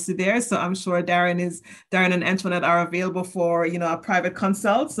policy there. So I'm sure Daren and Antoinette are available for a private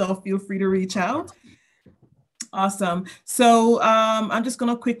consult. So feel free to reach out. Awesome. So I'm just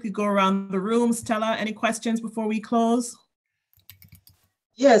going to quickly go around the room. Stella, any questions before we close?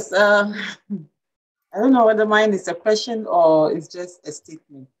 Yes. I don't know whether mine is a question or it's just a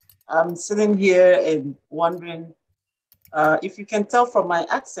statement. I'm sitting here and wondering if you can tell from my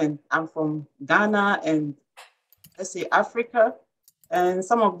accent, I'm from Ghana and let's say Africa. And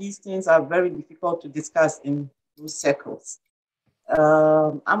some of these things are very difficult to discuss in those circles.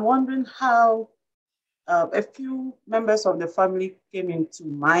 I'm wondering how a few members of the family came into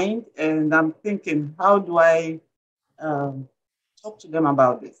mind, and I'm thinking, how do I talk to them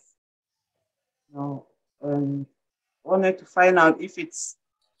about this? Wanted to find out if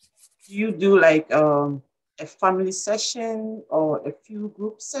you do like a family session or a few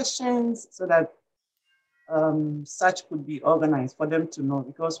group sessions so that such could be organized for them to know.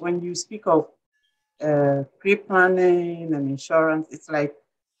 Because when you speak of pre-planning and insurance, it's like,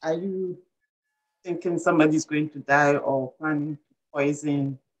 are you thinking somebody's going to die or planning to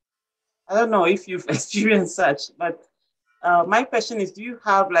poison? I don't know if you've experienced such, but my question is, do you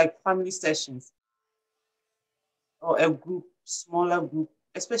have like family sessions or a group, smaller group,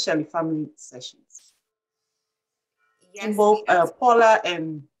 especially family sessions? Yes, in both Paula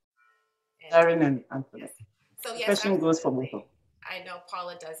and Daren and Antoinette. Yes. So yes, question goes for both of them. I know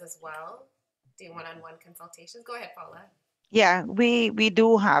Paula does as well, do one-on-one consultations. Go ahead, Paula. Yeah, we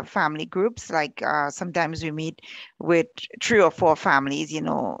do have family groups. Like sometimes we meet with 3 or 4 families,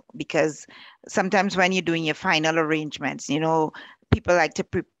 because sometimes when you're doing your final arrangements, people like to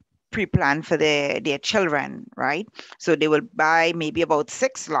pre-plan for their children, right? So they will buy maybe about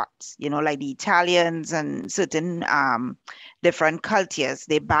 6 lots, like the Italians and certain different cultures,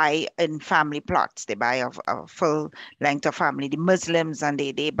 they buy in family plots. They buy a full length of family. The Muslims, and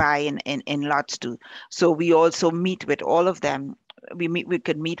they buy in lots too. So we also meet with all of them. We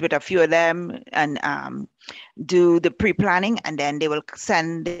could meet with a few of them and do the pre-planning, and then they will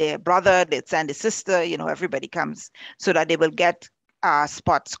send their brother, they send a sister, everybody comes so that they will get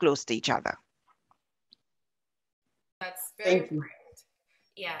spots close to each other. That's very important.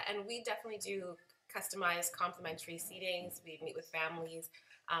 Yeah, and we definitely do customized complimentary seatings. We meet with families.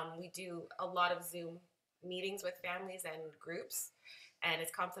 We do a lot of Zoom meetings with families and groups, and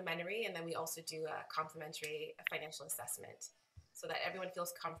it's complimentary. And then we also do a complimentary financial assessment so that everyone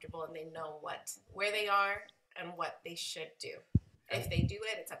feels comfortable and they know where they are and what they should do. If they do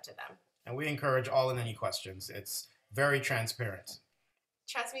it, it's up to them. And we encourage all and any questions. It's very transparent.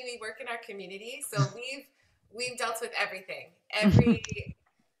 Trust me, we work in our community, so we've dealt with everything. Every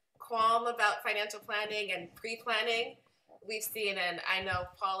qualm about financial planning and pre-planning, we've seen, and I know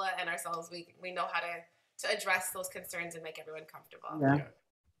Paula and ourselves, we know how to address those concerns and make everyone comfortable. Yeah.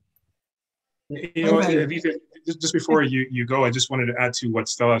 Just before you go, I just wanted to add to what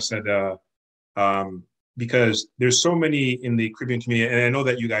Stella said, because there's so many in the Caribbean community, and I know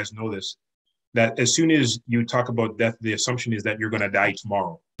that you guys know this, that as soon as you talk about death, the assumption is that you're going to die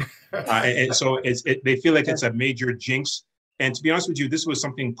tomorrow. And so they feel like it's a major jinx. And to be honest with you, this was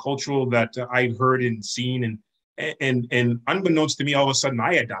something cultural that I heard and seen, and unbeknownst to me, all of a sudden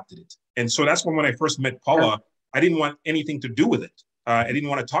I adopted it. And so that's when I first met Paula, I didn't want anything to do with it. I didn't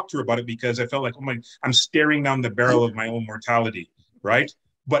want to talk to her about it because I felt like, I'm staring down the barrel of my own mortality, right?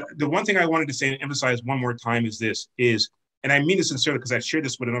 But the one thing I wanted to say and emphasize one more time is this, and I mean this sincerely because I've shared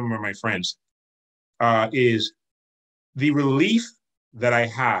this with a number of my friends, is the relief that I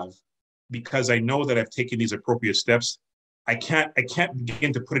have because I know that I've taken these appropriate steps. I can't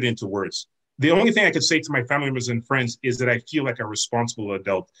begin to put it into words. The only thing I could say to my family members and friends is that I feel like a responsible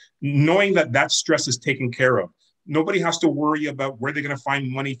adult, knowing that stress is taken care of. Nobody has to worry about where they're going to find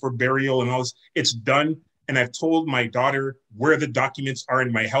money for burial and all this. It's done. And I've told my daughter where the documents are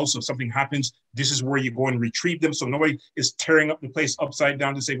in my house. So if something happens, this is where you go and retrieve them. So nobody is tearing up the place upside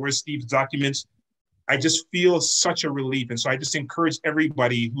down to say, where's Steve's documents? I just feel such a relief. And so I just encourage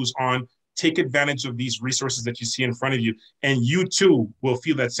everybody who's on, take advantage of these resources that you see in front of you. And you too will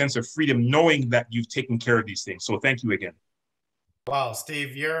feel that sense of freedom knowing that you've taken care of these things. So thank you again. Wow,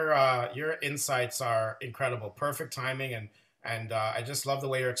 Steve, your insights are incredible. Perfect timing. And I just love the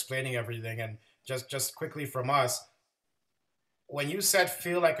way you're explaining everything. And just quickly from us, when you said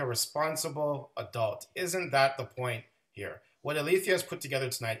feel like a responsible adult, isn't that the point here? What Alethia has put together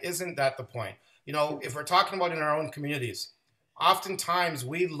tonight, isn't that the point? You know, if we're talking about in our own communities, oftentimes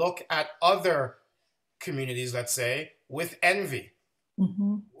we look at other communities, let's say, with envy.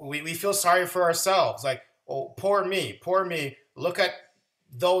 Mm-hmm. We feel sorry for ourselves, like, oh, poor me, poor me. Look at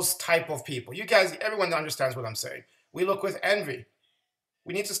those type of people. You guys, everyone understands what I'm saying. We look with envy.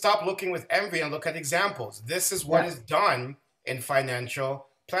 We need to stop looking with envy and look at examples. This is what is done in financial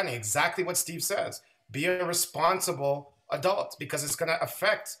planning. Exactly what Steve says. Be a responsible adult because it's going to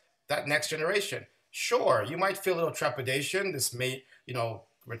affect that next generation. Sure, you might feel a little trepidation. This may, you know,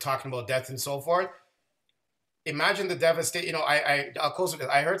 we're talking about death and so forth. Imagine the devastation. You know, I'll close with this.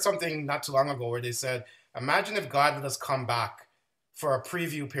 I heard something not too long ago where they said, imagine if God let us come back for a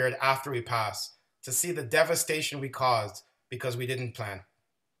preview period after we pass to see the devastation we caused because we didn't plan.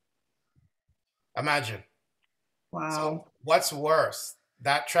 Imagine. Wow. So what's worse?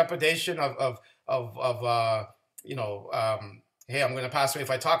 That trepidation of you know, hey, I'm going to pass away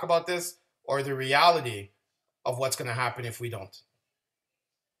if I talk about this, or the reality of what's going to happen if we don't.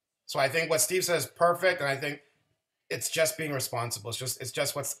 So I think what Steve says is perfect, and I think it's just being responsible. It's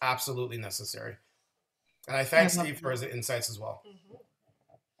just what's absolutely necessary. And I thank Steve for his insights as well. Mm-hmm.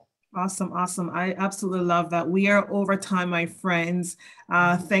 Awesome, awesome. I absolutely love that. We are over time, my friends.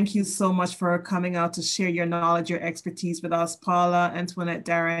 Thank you so much for coming out to share your knowledge, your expertise with us, Paula, Antoinette,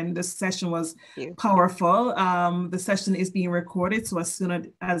 Daren. This session was powerful. The session is being recorded, so as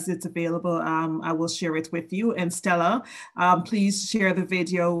soon as it's available, I will share it with you. And Stella, please share the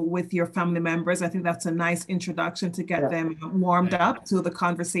video with your family members. I think that's a nice introduction to get them warmed up to the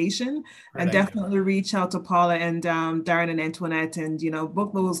conversation. And definitely reach out to Paula and Daren and Antoinette, and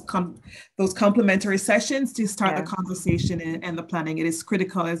book those complementary sessions to start the conversation and the planning. It is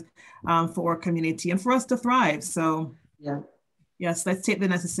critical for our community and for us to thrive. So yes, let's take the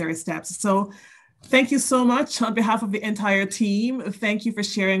necessary steps. So thank you so much on behalf of the entire team. Thank you for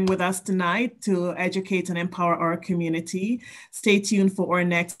sharing with us tonight to educate and empower our community. Stay tuned for our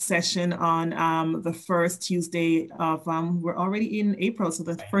next session on the first Tuesday of, we're already in April, so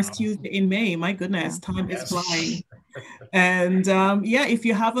the first Tuesday in May. My goodness, time is flying. And if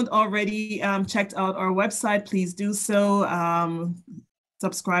you haven't already checked out our website, please do so.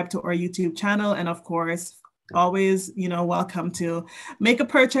 Subscribe to our YouTube channel, and of course, always, welcome to make a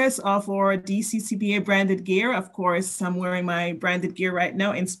purchase of our DCCBA branded gear. Of course, I'm wearing my branded gear right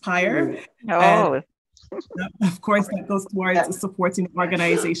now, Inspire. And, of course, that goes towards supporting the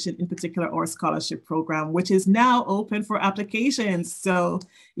organization, in particular our scholarship program, which is now open for applications. So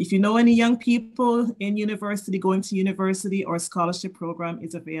if you know any young people in university, going to university, our scholarship program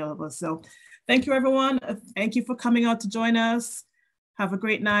is available. So thank you, everyone. Thank you for coming out to join us. Have a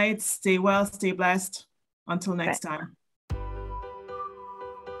great night. Stay well, stay blessed. Until next time.